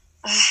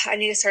 I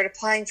need to start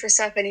applying for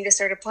stuff.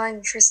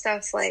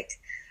 Like,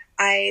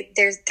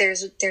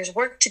 there's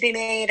work to be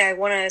made. I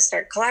want to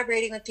start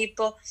collaborating with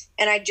people.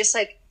 And I just,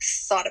 like,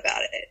 thought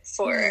about it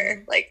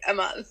for like a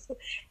month,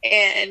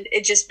 and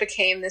it just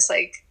became this,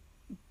 like,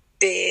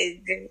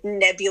 big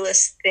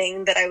nebulous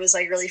thing that I was,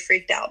 like, really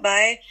freaked out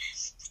by.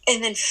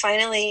 And then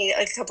finally,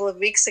 a couple of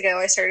weeks ago,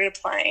 I started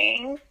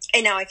applying,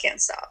 and now I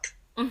can't stop.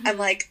 I'm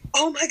like,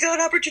 oh my God,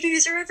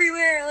 opportunities are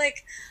everywhere.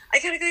 Like, I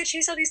gotta go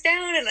chase all these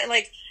down. And,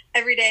 like,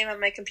 every day I'm on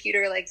my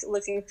computer, like,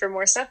 looking for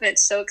more stuff, and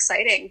it's so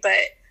exciting. But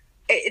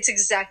it's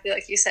exactly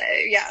like you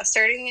said. Yeah,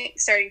 starting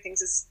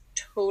things is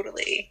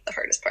totally the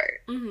hardest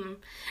part.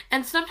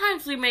 And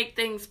sometimes we make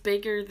things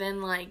bigger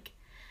than, like,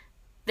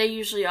 they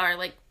usually are.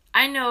 Like,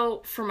 I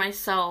know for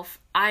myself,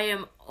 I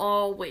am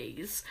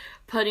always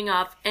putting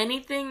off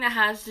anything that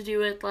has to do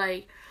with,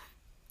 like,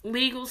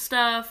 legal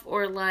stuff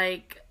or,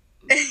 like,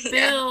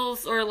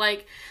 bills or,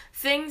 like,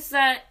 things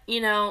that,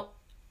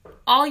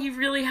 all you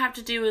really have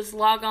to do is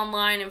log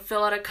online and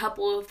fill out a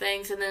couple of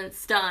things and then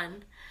it's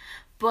done.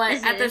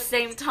 But at the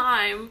same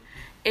time,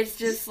 it's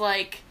just,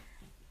 like,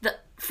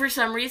 for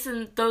some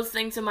reason, those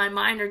things in my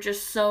mind are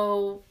just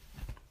so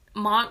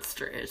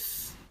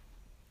monstrous.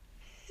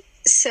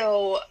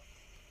 So,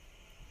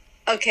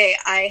 okay,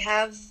 I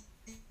have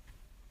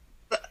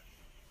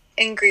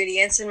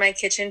ingredients in my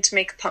kitchen to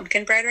make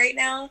pumpkin bread right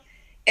now,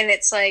 and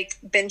it's, like,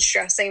 been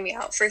stressing me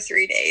out for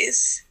 3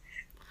 days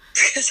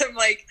because I'm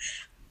like,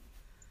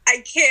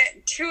 I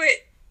can't do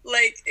it.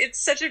 Like, it's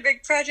such a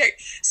big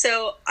project.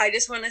 So I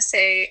just want to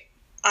say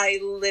I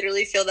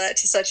literally feel that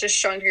to such a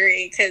strong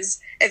degree, because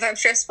if I'm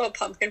stressed about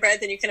pumpkin bread,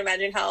 then you can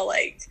imagine how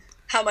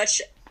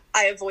much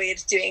I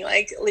avoid doing,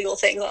 like, legal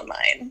things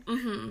online.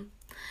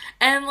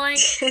 And, like,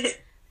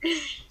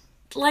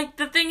 like,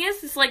 the thing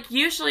is, like,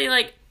 usually,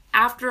 like,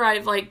 after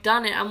I've, like,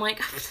 done it, I'm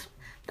like,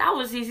 that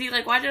was easy.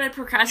 Like, why did I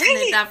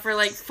procrastinate that for,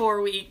 like,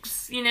 4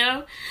 weeks,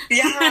 Yeah,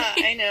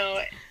 I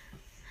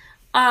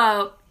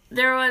know.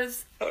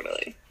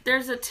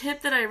 There's a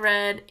tip that I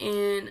read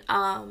in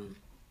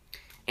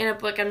a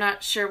book. I'm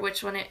not sure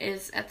which one it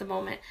is at the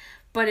moment,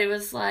 but it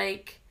was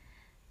like,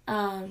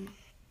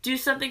 do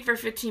something for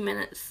 15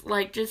 minutes.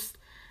 Like, just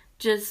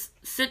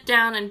sit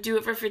down and do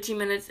it for 15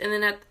 minutes, and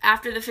then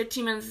after the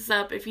 15 minutes is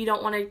up, if you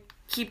don't want to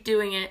keep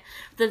doing it,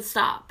 then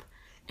stop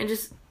and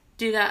just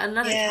do that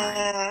another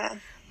time.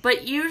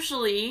 But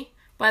usually,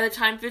 by the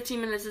time 15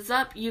 minutes is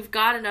up, you've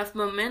got enough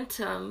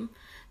momentum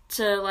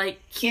to, like,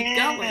 keep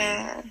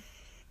going.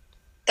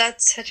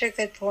 That's such a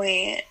good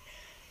point.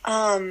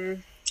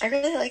 I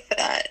really like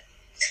that.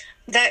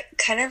 That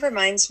kind of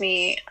reminds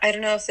me, I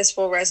don't know if this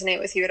will resonate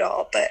with you at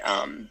all, but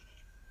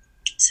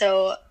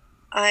so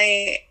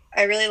I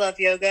really love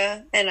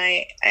yoga, and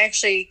I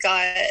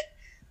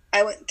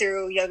went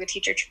through yoga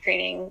teacher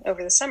training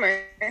over the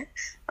summer,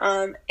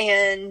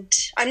 and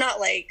I'm not,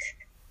 like,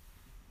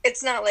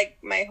 it's not, like,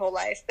 my whole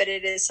life, but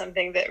it is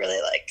something that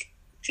really, like,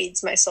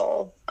 feeds my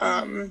soul.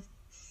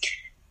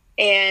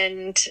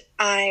 And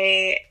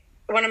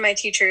one of my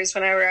teachers,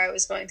 whenever I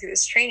was going through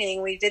this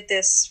training, we did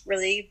this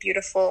really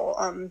beautiful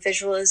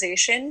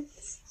visualization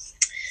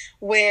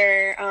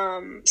where,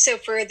 so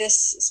for this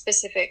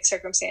specific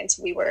circumstance,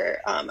 we were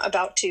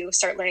about to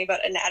start learning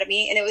about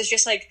anatomy, and it was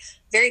just, like,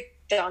 very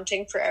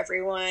daunting for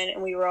everyone,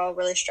 and we were all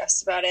really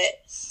stressed about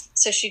it.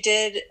 So she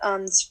did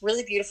this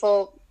really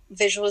beautiful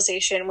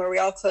visualization where we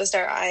all closed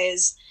our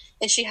eyes,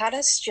 and she had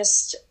us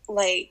just,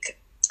 like,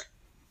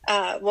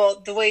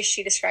 the way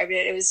she described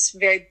it, it was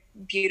very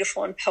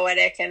beautiful and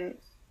poetic, and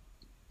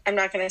I'm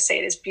not going to say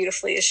it as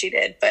beautifully as she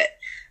did, but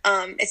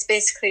it's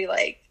basically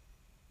like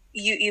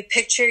you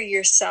picture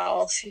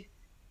yourself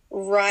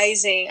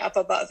rising up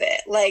above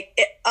it, like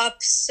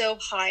up so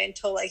high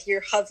until, like,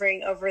 you're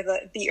hovering over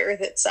the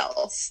earth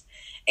itself,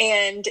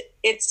 and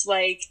it's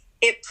like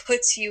it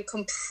puts you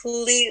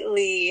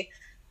completely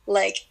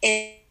like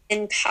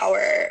in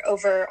power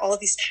over all of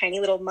these tiny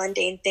little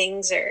mundane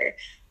things, or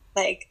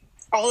like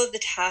all of the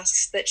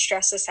tasks that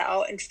stress us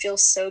out and feel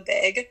so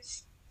big.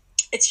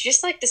 It's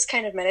just like this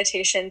kind of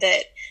meditation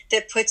that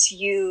puts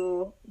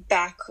you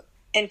back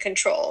in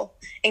control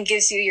and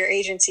gives you your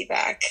agency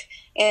back.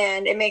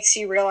 And it makes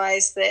you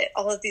realize that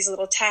all of these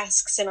little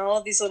tasks and all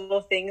of these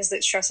little things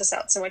that stress us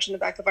out so much in the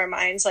back of our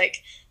minds,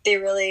 like they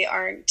really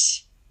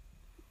aren't,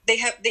 they're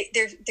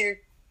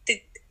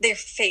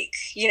fake,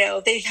 you know,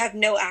 they have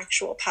no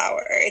actual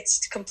power.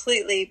 It's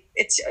completely,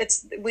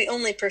 we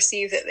only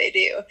perceive that they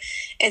do.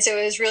 And so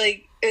it was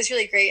really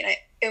great.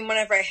 And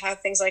whenever I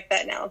have things like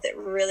that now that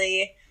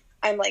really,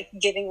 I'm like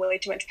giving way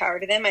too much power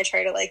to them, I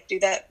try to like do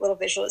that little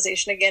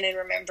visualization again and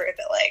remember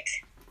that, like,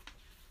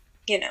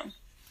 you know,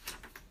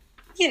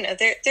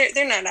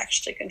 they're not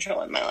actually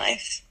controlling my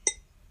life.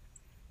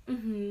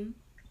 Mm-hmm.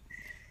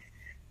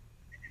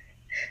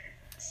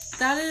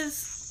 That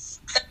is,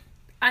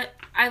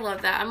 I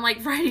love that. I'm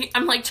like trying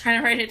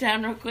to write it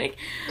down real quick.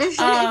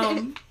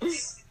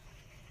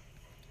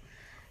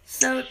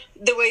 So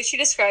the way she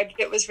described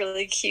it was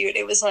really cute.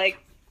 It was like,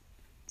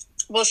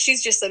 well,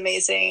 she's just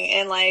amazing,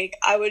 and like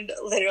I would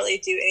literally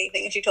do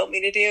anything she told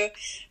me to do.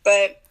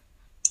 But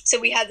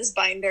so we had this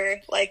binder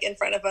like in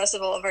front of us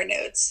of all of our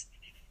notes,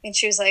 and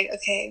she was like,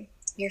 okay,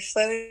 you're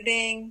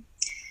floating,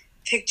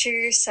 picture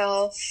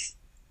yourself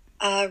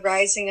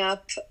rising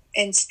up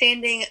and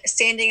standing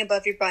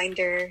above your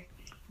binder,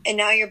 and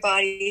now your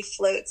body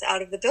floats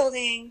out of the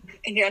building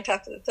and you're on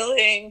top of the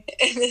building,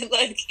 and then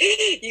like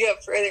you go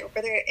further and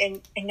further,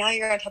 and now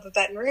you're on top of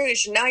Baton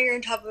Rouge, and now you're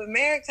on top of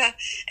America,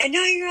 and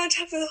now you're on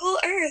top of the whole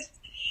earth.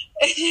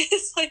 And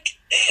it's like,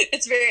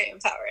 it's very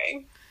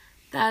empowering.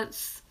 That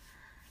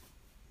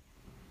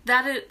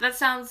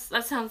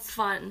sounds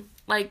fun,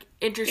 like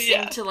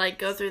interesting to like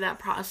go through that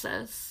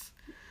process.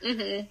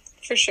 Mm-hmm,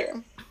 for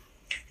sure.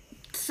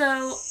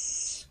 So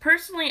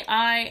personally,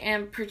 I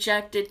am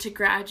projected to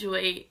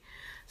graduate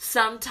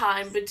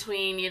sometime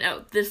between, you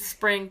know, this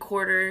spring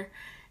quarter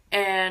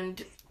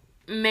and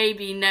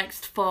maybe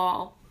next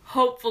fall.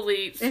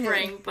 Hopefully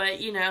spring, but,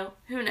 you know,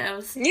 who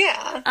knows?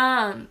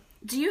 Yeah.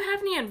 Do you have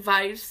any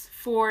advice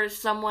for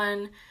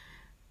someone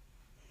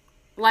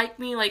like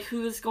me, like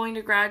who is going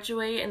to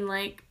graduate, and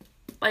like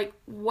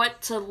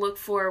what to look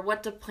for,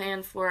 what to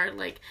plan for,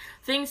 like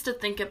things to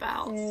think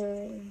about?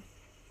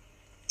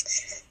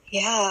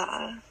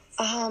 Yeah.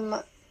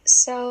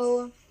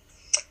 So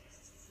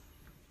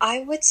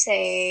I would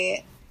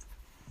say,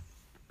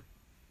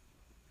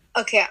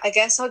 okay, I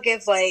guess I'll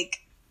give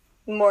like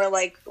more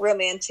like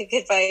romantic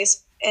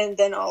advice and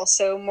then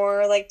also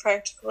more like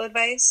practical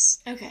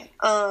advice. Okay.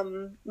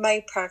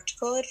 My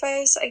practical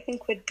advice, I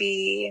think, would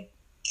be,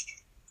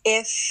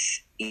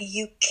 if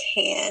you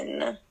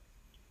can,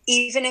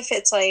 even if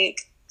it's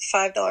like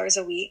 $5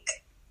 a week,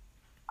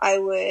 I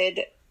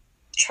would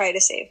try to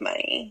save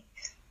money,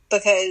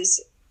 because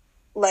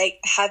like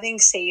having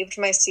saved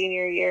my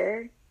senior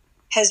year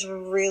has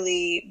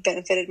really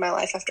benefited my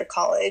life after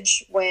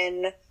college,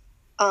 when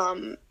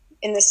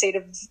in the state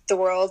of the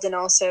world, and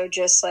also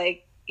just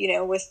like, you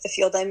know, with the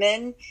field I'm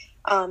in,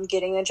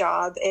 getting a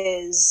job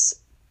is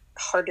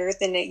harder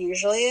than it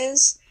usually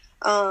is.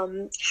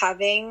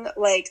 Having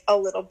like a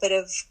little bit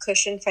of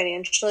cushion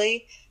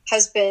financially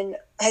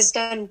has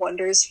done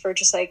wonders for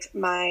just like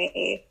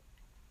my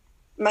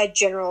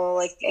general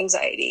like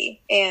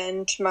anxiety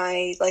and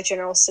my like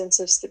general sense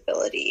of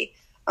stability.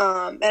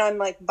 And I'm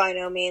like by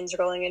no means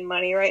rolling in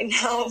money right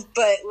now,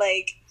 but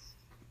like,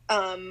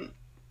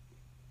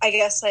 I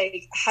guess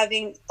like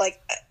having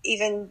like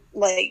even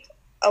like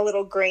a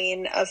little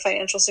grain of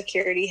financial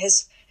security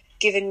has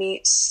given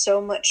me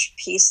so much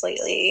peace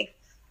lately.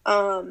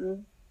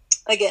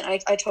 Again,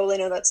 I totally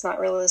know that's not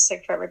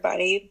realistic for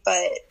everybody,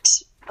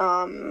 but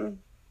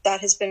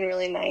that has been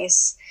really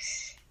nice.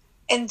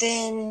 And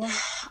then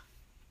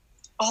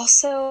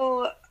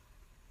also,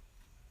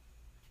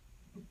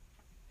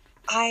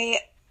 I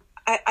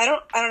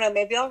don't know,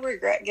 maybe I'll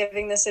regret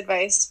giving this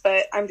advice,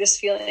 but I'm just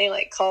feeling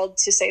like called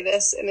to say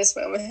this in this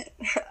moment.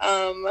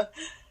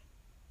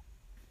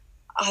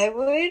 I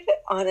would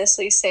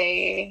honestly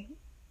say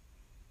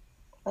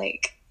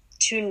like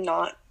to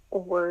not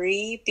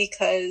worry,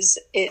 because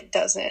it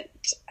doesn't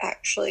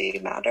actually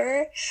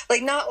matter.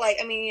 Like, not like,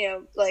 I mean, you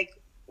know, like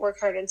work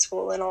hard in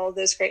school and all of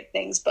those great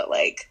things, but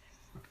like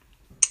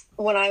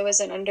when I was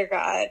an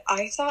undergrad,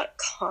 I thought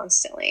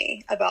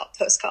constantly about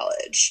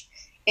post-college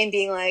and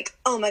being like,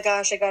 oh my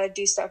gosh, I got to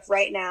do stuff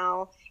right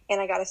now, and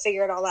I got to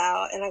figure it all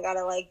out, and I got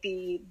to like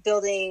be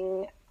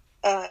building,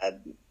 I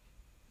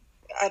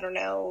don't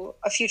know,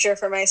 a future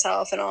for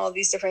myself and all of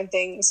these different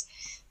things.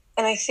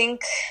 And I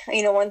think,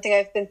 you know, one thing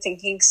I've been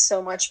thinking so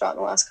much about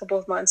in the last couple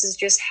of months is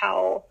just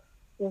how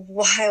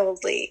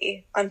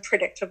wildly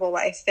unpredictable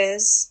life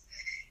is,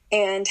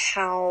 and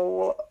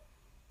how,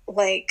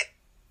 like,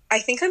 I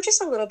think I'm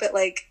just a little bit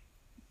like,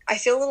 I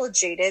feel a little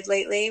jaded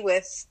lately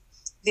with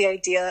the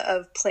idea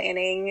of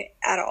planning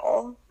at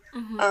all.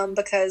 Mm-hmm.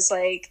 Because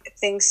like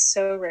things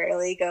so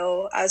rarely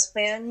go as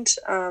planned.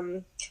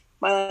 My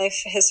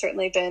life has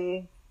certainly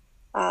been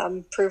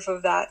proof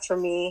of that for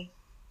me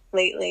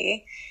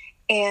lately.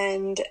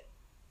 And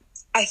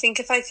I think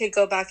if I could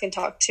go back and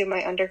talk to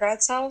my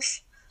undergrad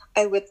self,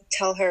 I would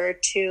tell her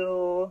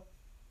to,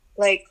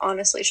 like,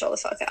 honestly chill the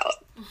fuck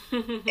out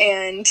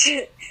and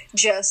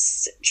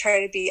just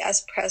try to be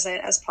as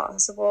present as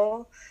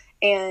possible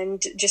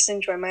and just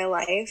enjoy my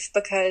life,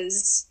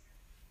 because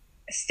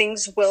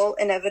things will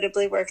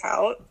inevitably work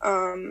out.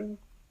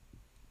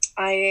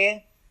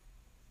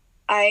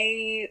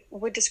 I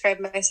would describe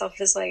myself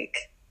as,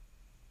 like,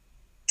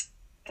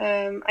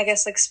 I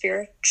guess, like,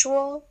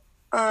 spiritual,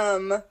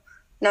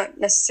 not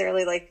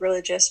necessarily, like,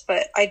 religious,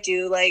 but I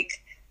do,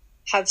 like,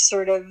 have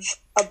sort of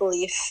a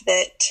belief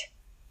that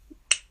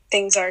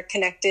things are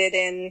connected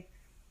and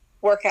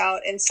work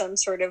out in some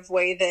sort of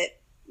way that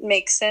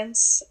makes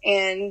sense.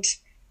 And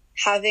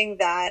having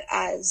that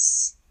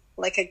as,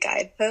 like, a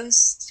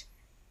guidepost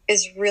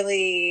is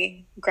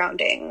really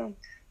grounding.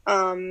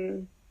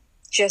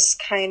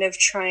 Just kind of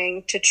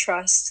trying to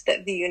trust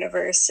that the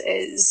universe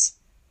is,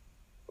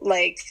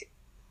 like,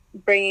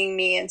 bringing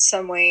me in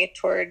some way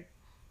toward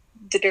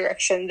the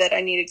direction that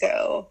I need to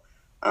go.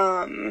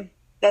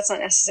 That's not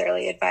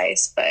necessarily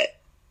advice, but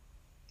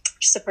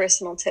just a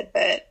personal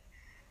tidbit.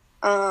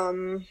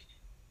 But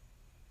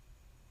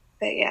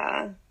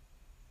yeah,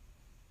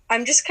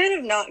 I'm just kind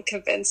of not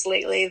convinced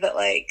lately that,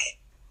 like,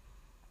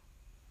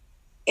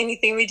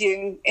 anything we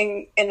do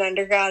in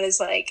undergrad is,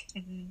 like,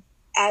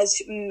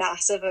 as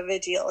massive of a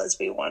deal as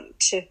we want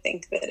to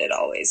think that it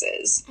always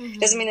is.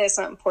 Doesn't mean that it's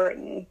not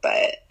important,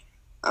 but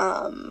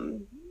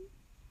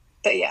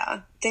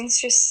yeah, things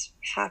just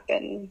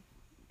happen,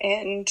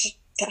 and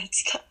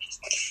that's that.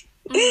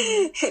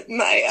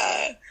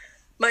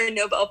 My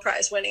Nobel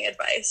Prize winning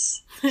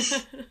advice.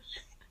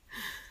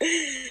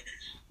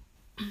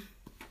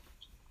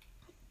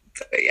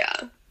 But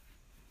yeah.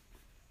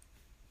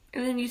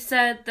 And then you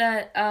said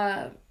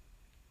that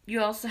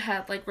you also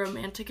had, like,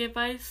 romantic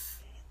advice.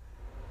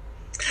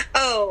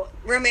 Oh,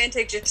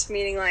 romantic just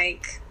meaning,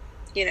 like,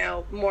 you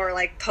know, more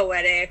like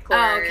poetic or...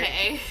 Oh,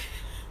 okay.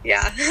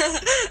 Yeah.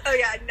 Oh,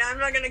 yeah. No, I'm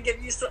not going to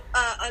give you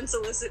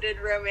unsolicited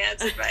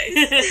romance advice.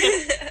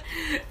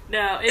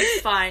 No,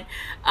 it's fine.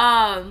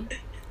 At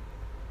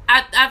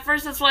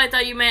first, that's what I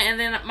thought you meant, and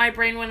then my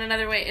brain went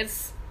another way.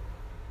 It's...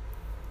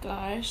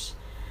 Gosh.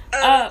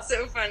 Oh, that's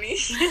so funny.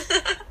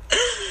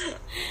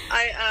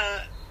 I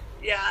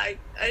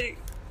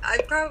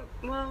probably...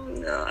 Well,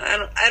 no,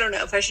 I don't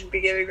know if I should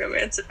be giving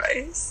romance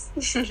advice.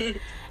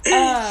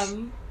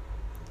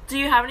 Do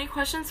you have any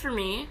questions for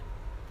me?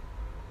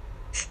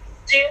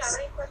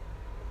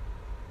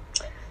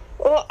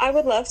 Well, I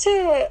would love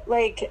to,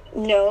 like,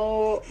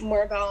 know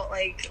more about,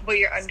 like, what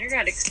your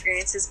undergrad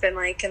experience has been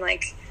like, and,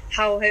 like,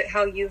 how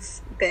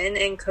you've been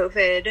in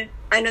COVID.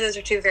 I know those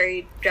are two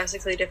very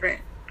drastically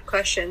different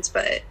questions,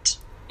 but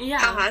yeah,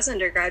 how has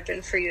undergrad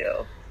been for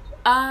you?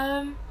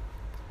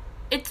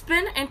 It's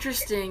been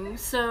interesting.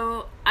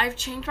 So I've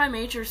changed my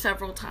major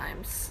several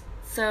times.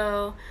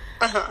 So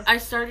I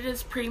started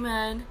as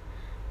pre-med,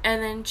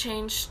 and then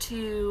changed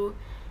to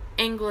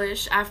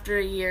English after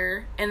a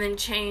year, and then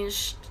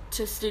changed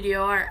to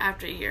studio art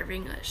after a year of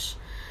English.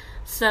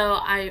 So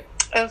I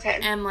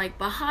am, like,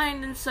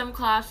 behind in some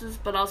classes,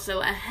 but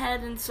also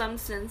ahead in some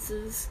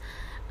senses.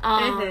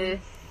 And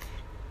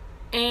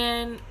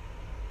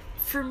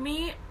for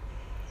me,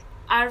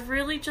 I've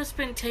really just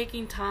been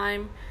taking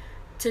time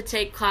to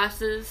take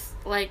classes,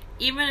 like,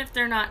 even if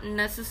they're not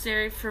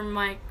necessary for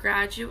my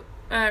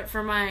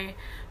for my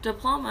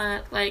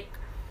diploma, like,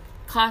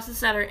 classes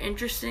that are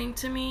interesting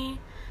to me,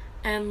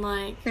 and,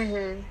 like,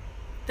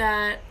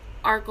 that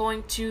are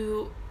going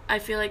to, I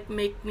feel like,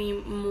 make me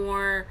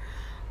more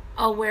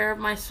aware of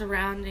my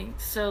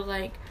surroundings. So,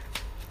 like,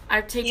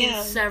 I've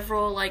taken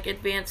several, like,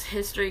 advanced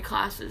history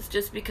classes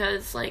just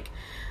because, like,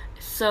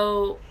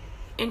 so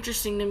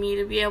interesting to me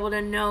to be able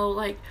to know,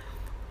 like,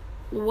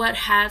 what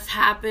has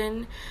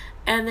happened,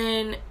 and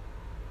then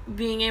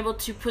being able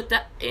to put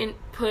that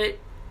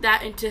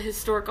into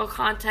historical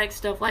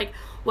context of, like,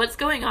 what's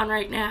going on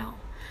right now.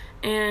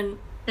 And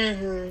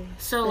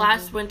so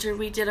last winter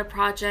we did a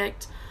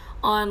project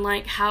on,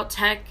 like, how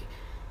tech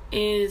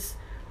is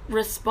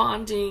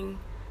responding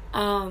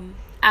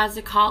as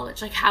a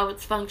college, like, how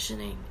it's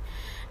functioning,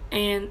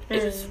 and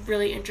it was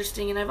really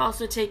interesting. And I've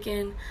also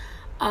taken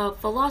a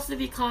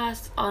philosophy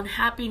class on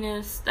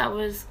happiness that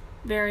was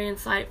very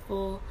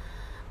insightful.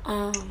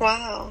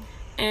 Wow.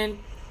 And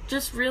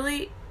just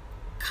really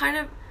kind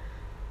of,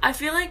 I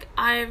feel like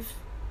I've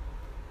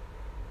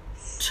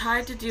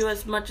tried to do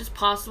as much as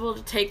possible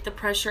to take the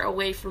pressure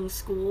away from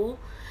school,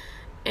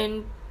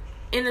 and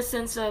in the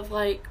sense of,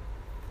 like,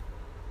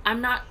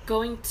 I'm not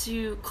going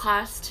to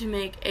class to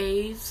make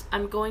A's.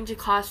 I'm going to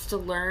class to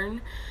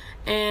learn.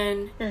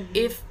 And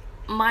if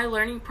my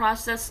learning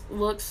process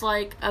looks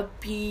like a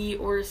B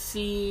or a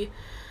C,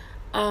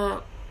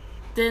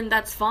 then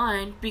that's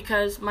fine,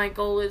 because my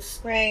goal is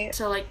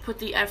to, like, put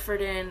the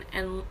effort in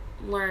and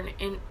learn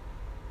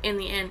in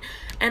the end,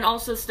 and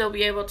also still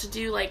be able to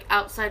do, like,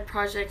 outside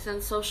projects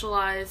and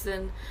socialize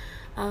and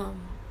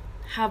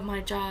have my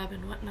job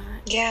and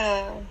whatnot.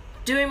 Yeah.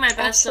 doing my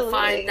best Absolutely. to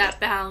find that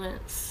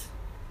balance.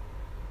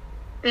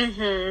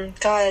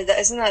 God,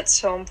 isn't that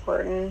so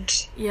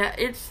important? Yeah,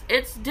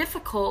 it's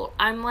difficult.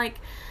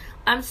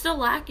 I'm still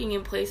lacking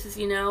in places,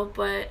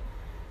 but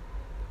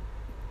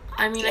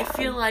I mean, I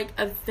feel like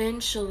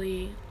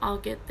eventually I'll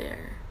get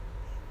there.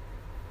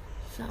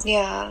 So.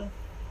 Yeah.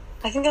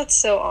 I think that's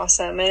so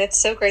awesome. And it's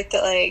so great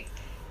that, like,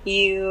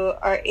 you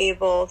are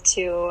able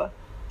to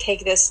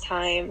take this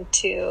time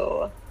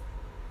to,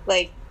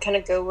 like, kind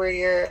of go where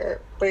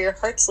your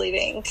heart's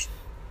leading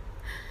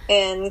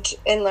and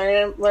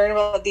learn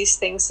about these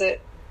things that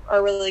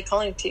are really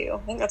calling to you. I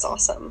think that's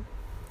awesome.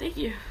 Thank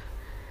you.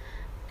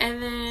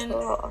 And then,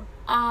 cool.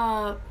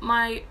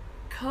 My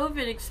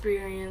COVID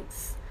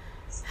experience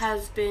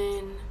has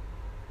been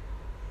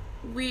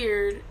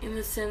weird in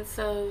the sense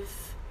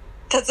of...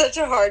 That's such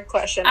a hard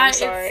question. I'm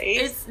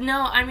sorry.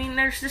 I mean,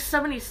 there's just so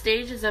many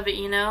stages of it,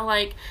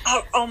 like...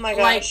 Oh my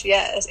gosh, like,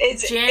 yes.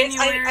 It's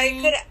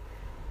January...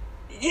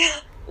 Yeah.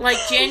 Like,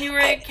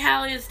 January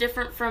Callie is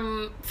different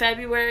from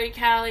February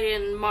Callie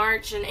and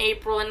March and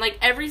April, and, like,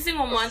 every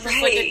single month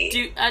is,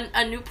 like,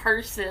 a new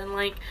person.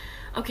 Like,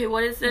 okay,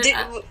 what is it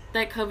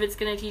that COVID's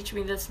gonna teach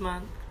me this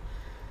month?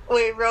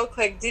 Wait, real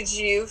quick, did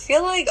you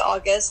feel like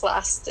August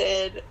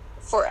lasted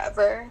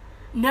forever?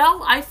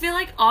 No, I feel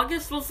like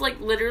August was, like,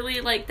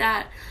 literally like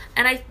that.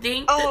 And I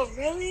think... Oh,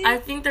 really? I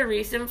think the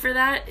reason for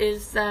that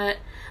is that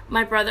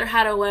my brother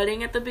had a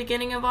wedding at the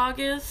beginning of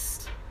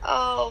August.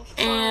 Oh,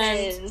 fun.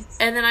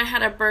 And then I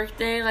had a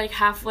birthday, like,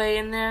 halfway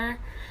in there.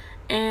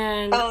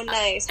 And... Oh,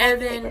 nice.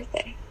 Happy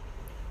birthday.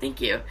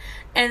 Thank you.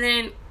 And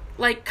then,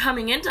 like,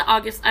 coming into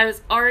August, I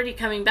was already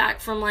coming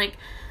back from, like,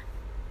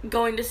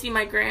 going to see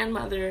my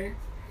grandmother.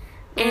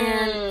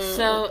 And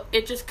so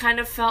it just kind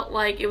of felt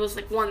like it was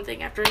like one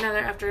thing after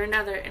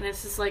another, and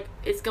it's just like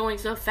it's going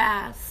so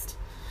fast.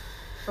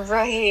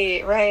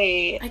 Right.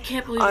 I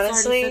can't believe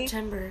it's already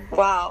September.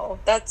 Wow,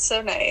 that's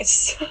so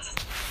nice.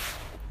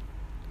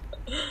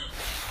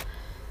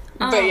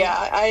 But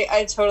yeah,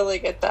 I totally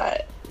get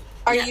that.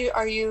 Are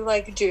you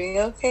like doing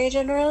okay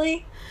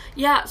generally?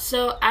 Yeah,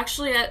 so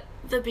actually at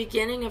the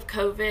beginning of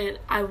COVID,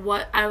 I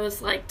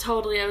was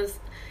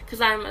because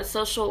I'm a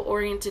social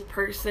oriented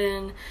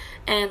person,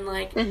 and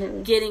like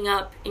getting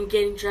up and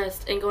getting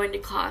dressed and going to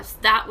class,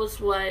 that was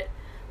what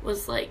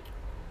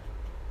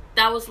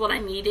I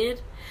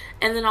needed.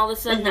 And then all of a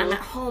sudden I'm at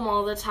home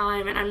all the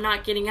time and I'm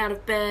not getting out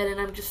of bed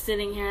and I'm just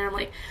sitting here and I'm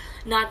like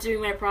not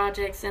doing my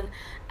projects. And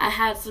I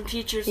had some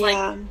teachers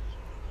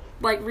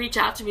like reach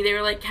out to me. They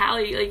were like,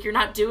 Callie, like, you're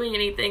not doing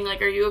anything,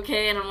 like, are you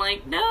okay? And I'm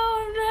like, no,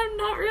 I'm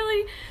not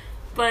really.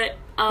 But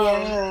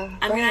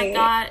I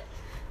got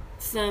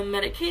some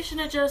medication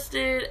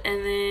adjusted,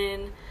 and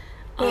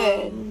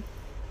then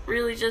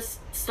really just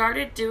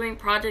started doing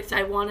projects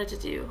I wanted to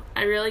do.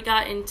 I really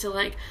got into,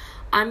 like,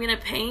 I'm gonna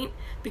paint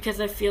because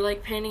I feel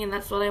like painting and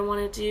that's what I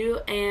want to do,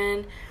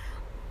 and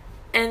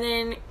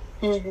then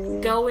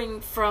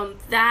going from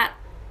that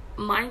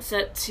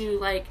mindset to,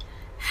 like,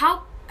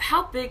 how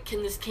big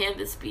can this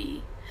canvas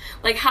be?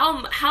 Like,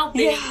 how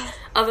big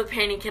of a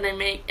painting can I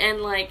make?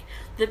 And, like,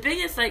 the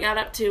biggest I got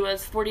up to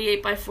was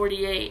 48 by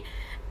 48,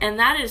 and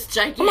that is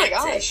gigantic. Oh my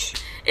gosh.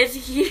 It's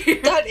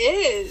huge. That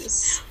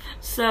is.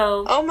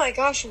 So. Oh my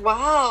gosh,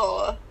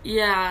 wow.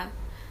 Yeah.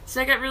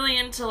 So I got really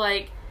into,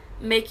 like,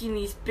 making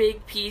these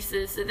big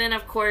pieces. And then,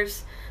 of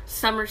course,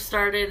 summer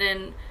started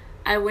and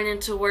I went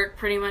into work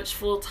pretty much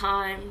full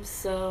time,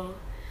 so.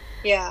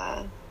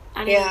 Yeah.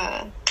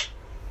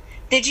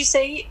 Did you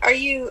say, are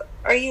you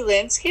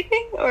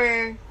landscaping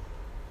or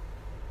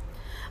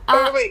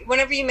wait,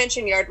 whenever you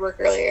mentioned yard work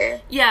earlier?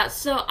 Yeah,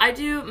 so I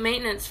do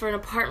maintenance for an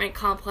apartment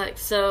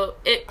complex, so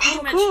it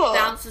pretty much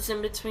bounces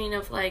in between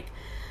of, like,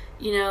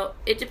 you know,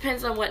 it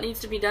depends on what needs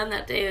to be done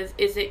that day.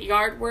 Is it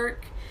yard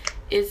work?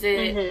 Is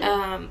it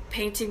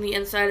painting the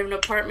inside of an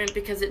apartment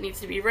because it needs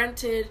to be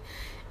rented?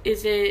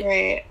 Is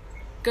it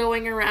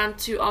going around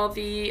to all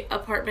the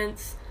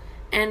apartments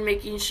and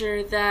making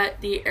sure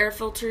that the air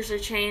filters are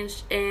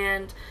changed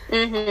and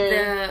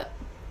the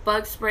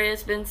bug spray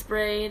has been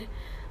sprayed,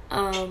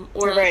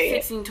 or like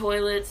fixing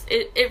toilets?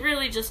 It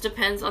really just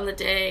depends on the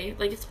day.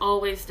 Like, it's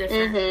always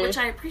different, which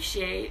I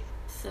appreciate.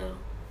 So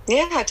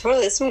yeah,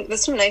 totally.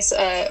 That's some nice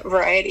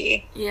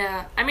variety.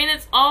 Yeah, I mean,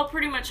 it's all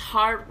pretty much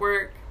hard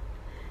work,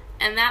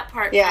 and that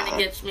part kind of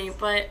gets me.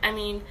 But I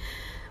mean,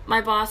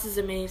 my boss is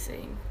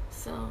amazing.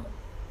 So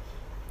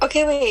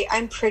okay, wait.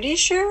 I'm pretty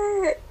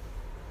sure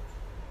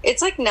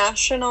it's like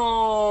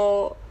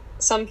National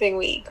something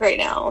week right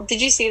now.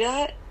 Did you see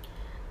that?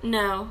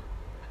 No.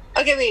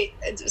 Okay,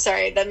 wait.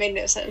 Sorry, that made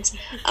no sense.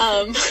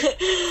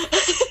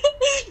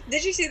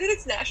 Did you see that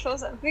it's National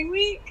something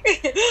week?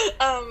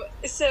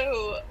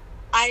 So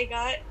I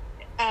got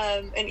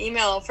an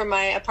email from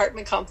my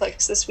apartment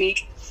complex this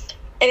week,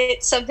 and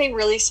it's something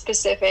really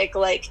specific,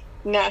 like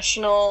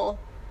National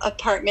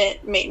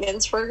Apartment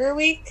Maintenance Worker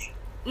Week.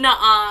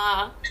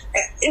 Nuh-uh.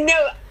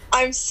 No,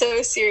 I'm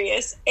so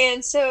serious.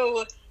 And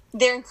so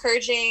they're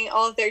encouraging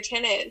all of their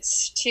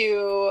tenants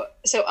to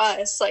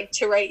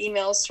write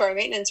emails to our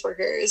maintenance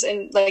workers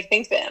and, like,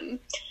 thank them.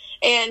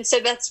 And so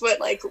that's what,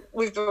 like,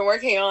 we've been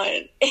working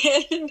on.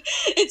 And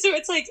so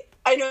it's like,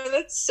 I know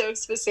that's so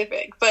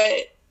specific,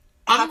 but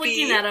I'm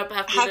looking that up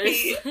after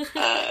this.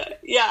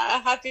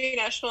 Happy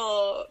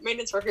National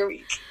Maintenance Worker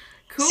Week.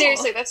 Cool.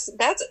 Seriously,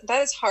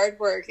 that is hard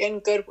work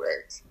and good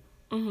work.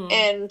 Mm-hmm.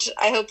 And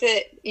I hope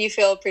that you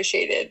feel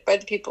appreciated by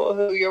the people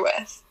who you're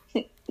with.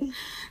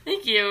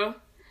 Thank you.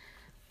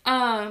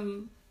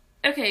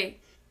 Okay,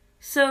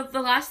 so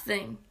the last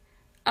thing.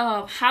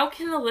 How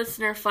can the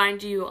listener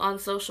find you on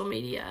social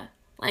media?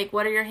 Like,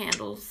 what are your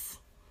handles?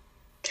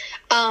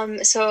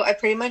 So I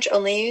pretty much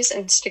only use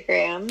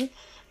Instagram.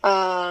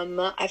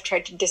 I've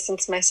tried to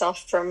distance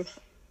myself from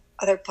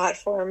other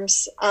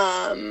platforms,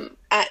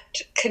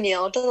 at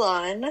Camille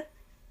Delon,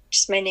 which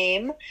is my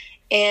name.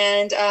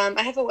 And,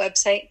 I have a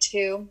website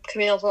too,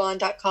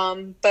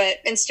 CamilleDelon.com,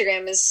 but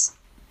Instagram is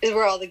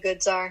where all the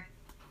goods are.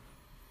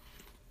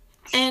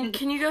 And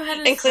can you go ahead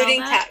and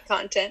including spell that? cat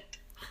content.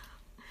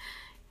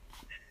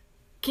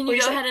 Can you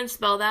go ahead and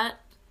spell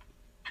that?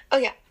 Oh,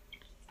 yeah.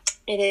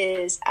 It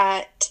is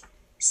at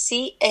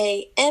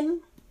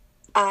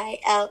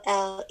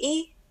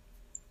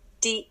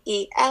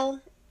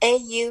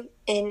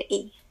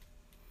CamilleDelaune.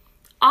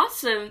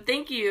 Awesome.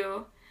 Thank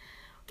you.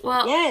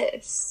 Well,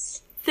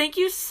 yes. Thank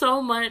you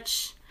so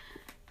much.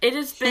 It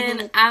has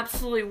been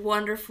absolutely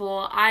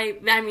wonderful. I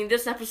mean,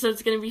 this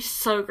episode's going to be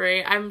so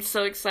great. I'm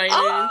so excited.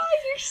 Oh,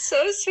 you're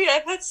so sweet.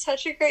 I've had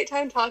such a great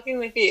time talking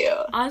with you.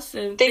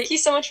 Awesome. Thank you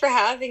so much for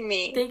having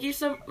me. Thank you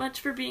so much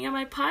for being on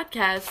my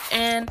podcast.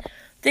 And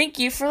thank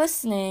you for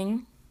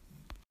listening.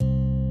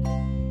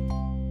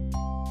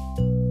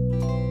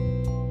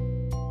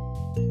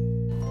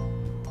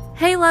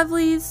 Hey,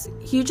 Lovelies.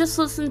 You just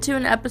listened to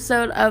an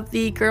episode of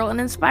the Girl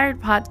Uninspired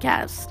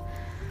podcast.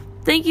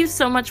 Thank you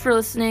so much for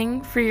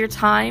listening, for your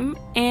time,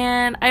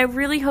 and I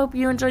really hope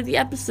you enjoyed the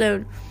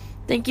episode.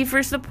 Thank you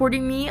for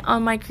supporting me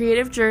on my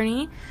creative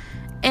journey,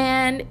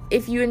 and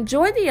if you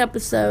enjoyed the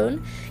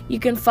episode,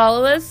 you can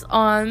follow us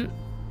on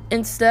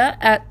Insta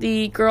at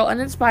the Girl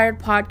Uninspired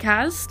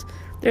podcast.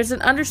 There's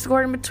an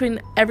underscore in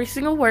between every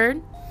single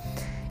word.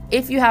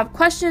 If you have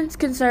questions,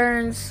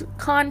 concerns,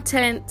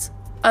 content,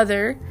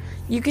 other,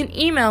 you can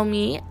email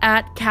me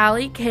at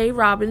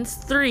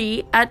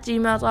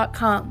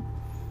CallieKRobbins3@gmail.com.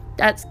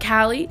 That's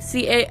Callie,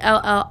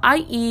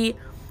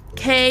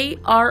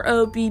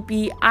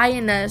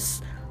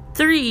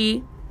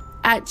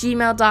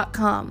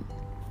 CallieKRobbins3@gmail.com.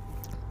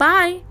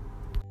 Bye!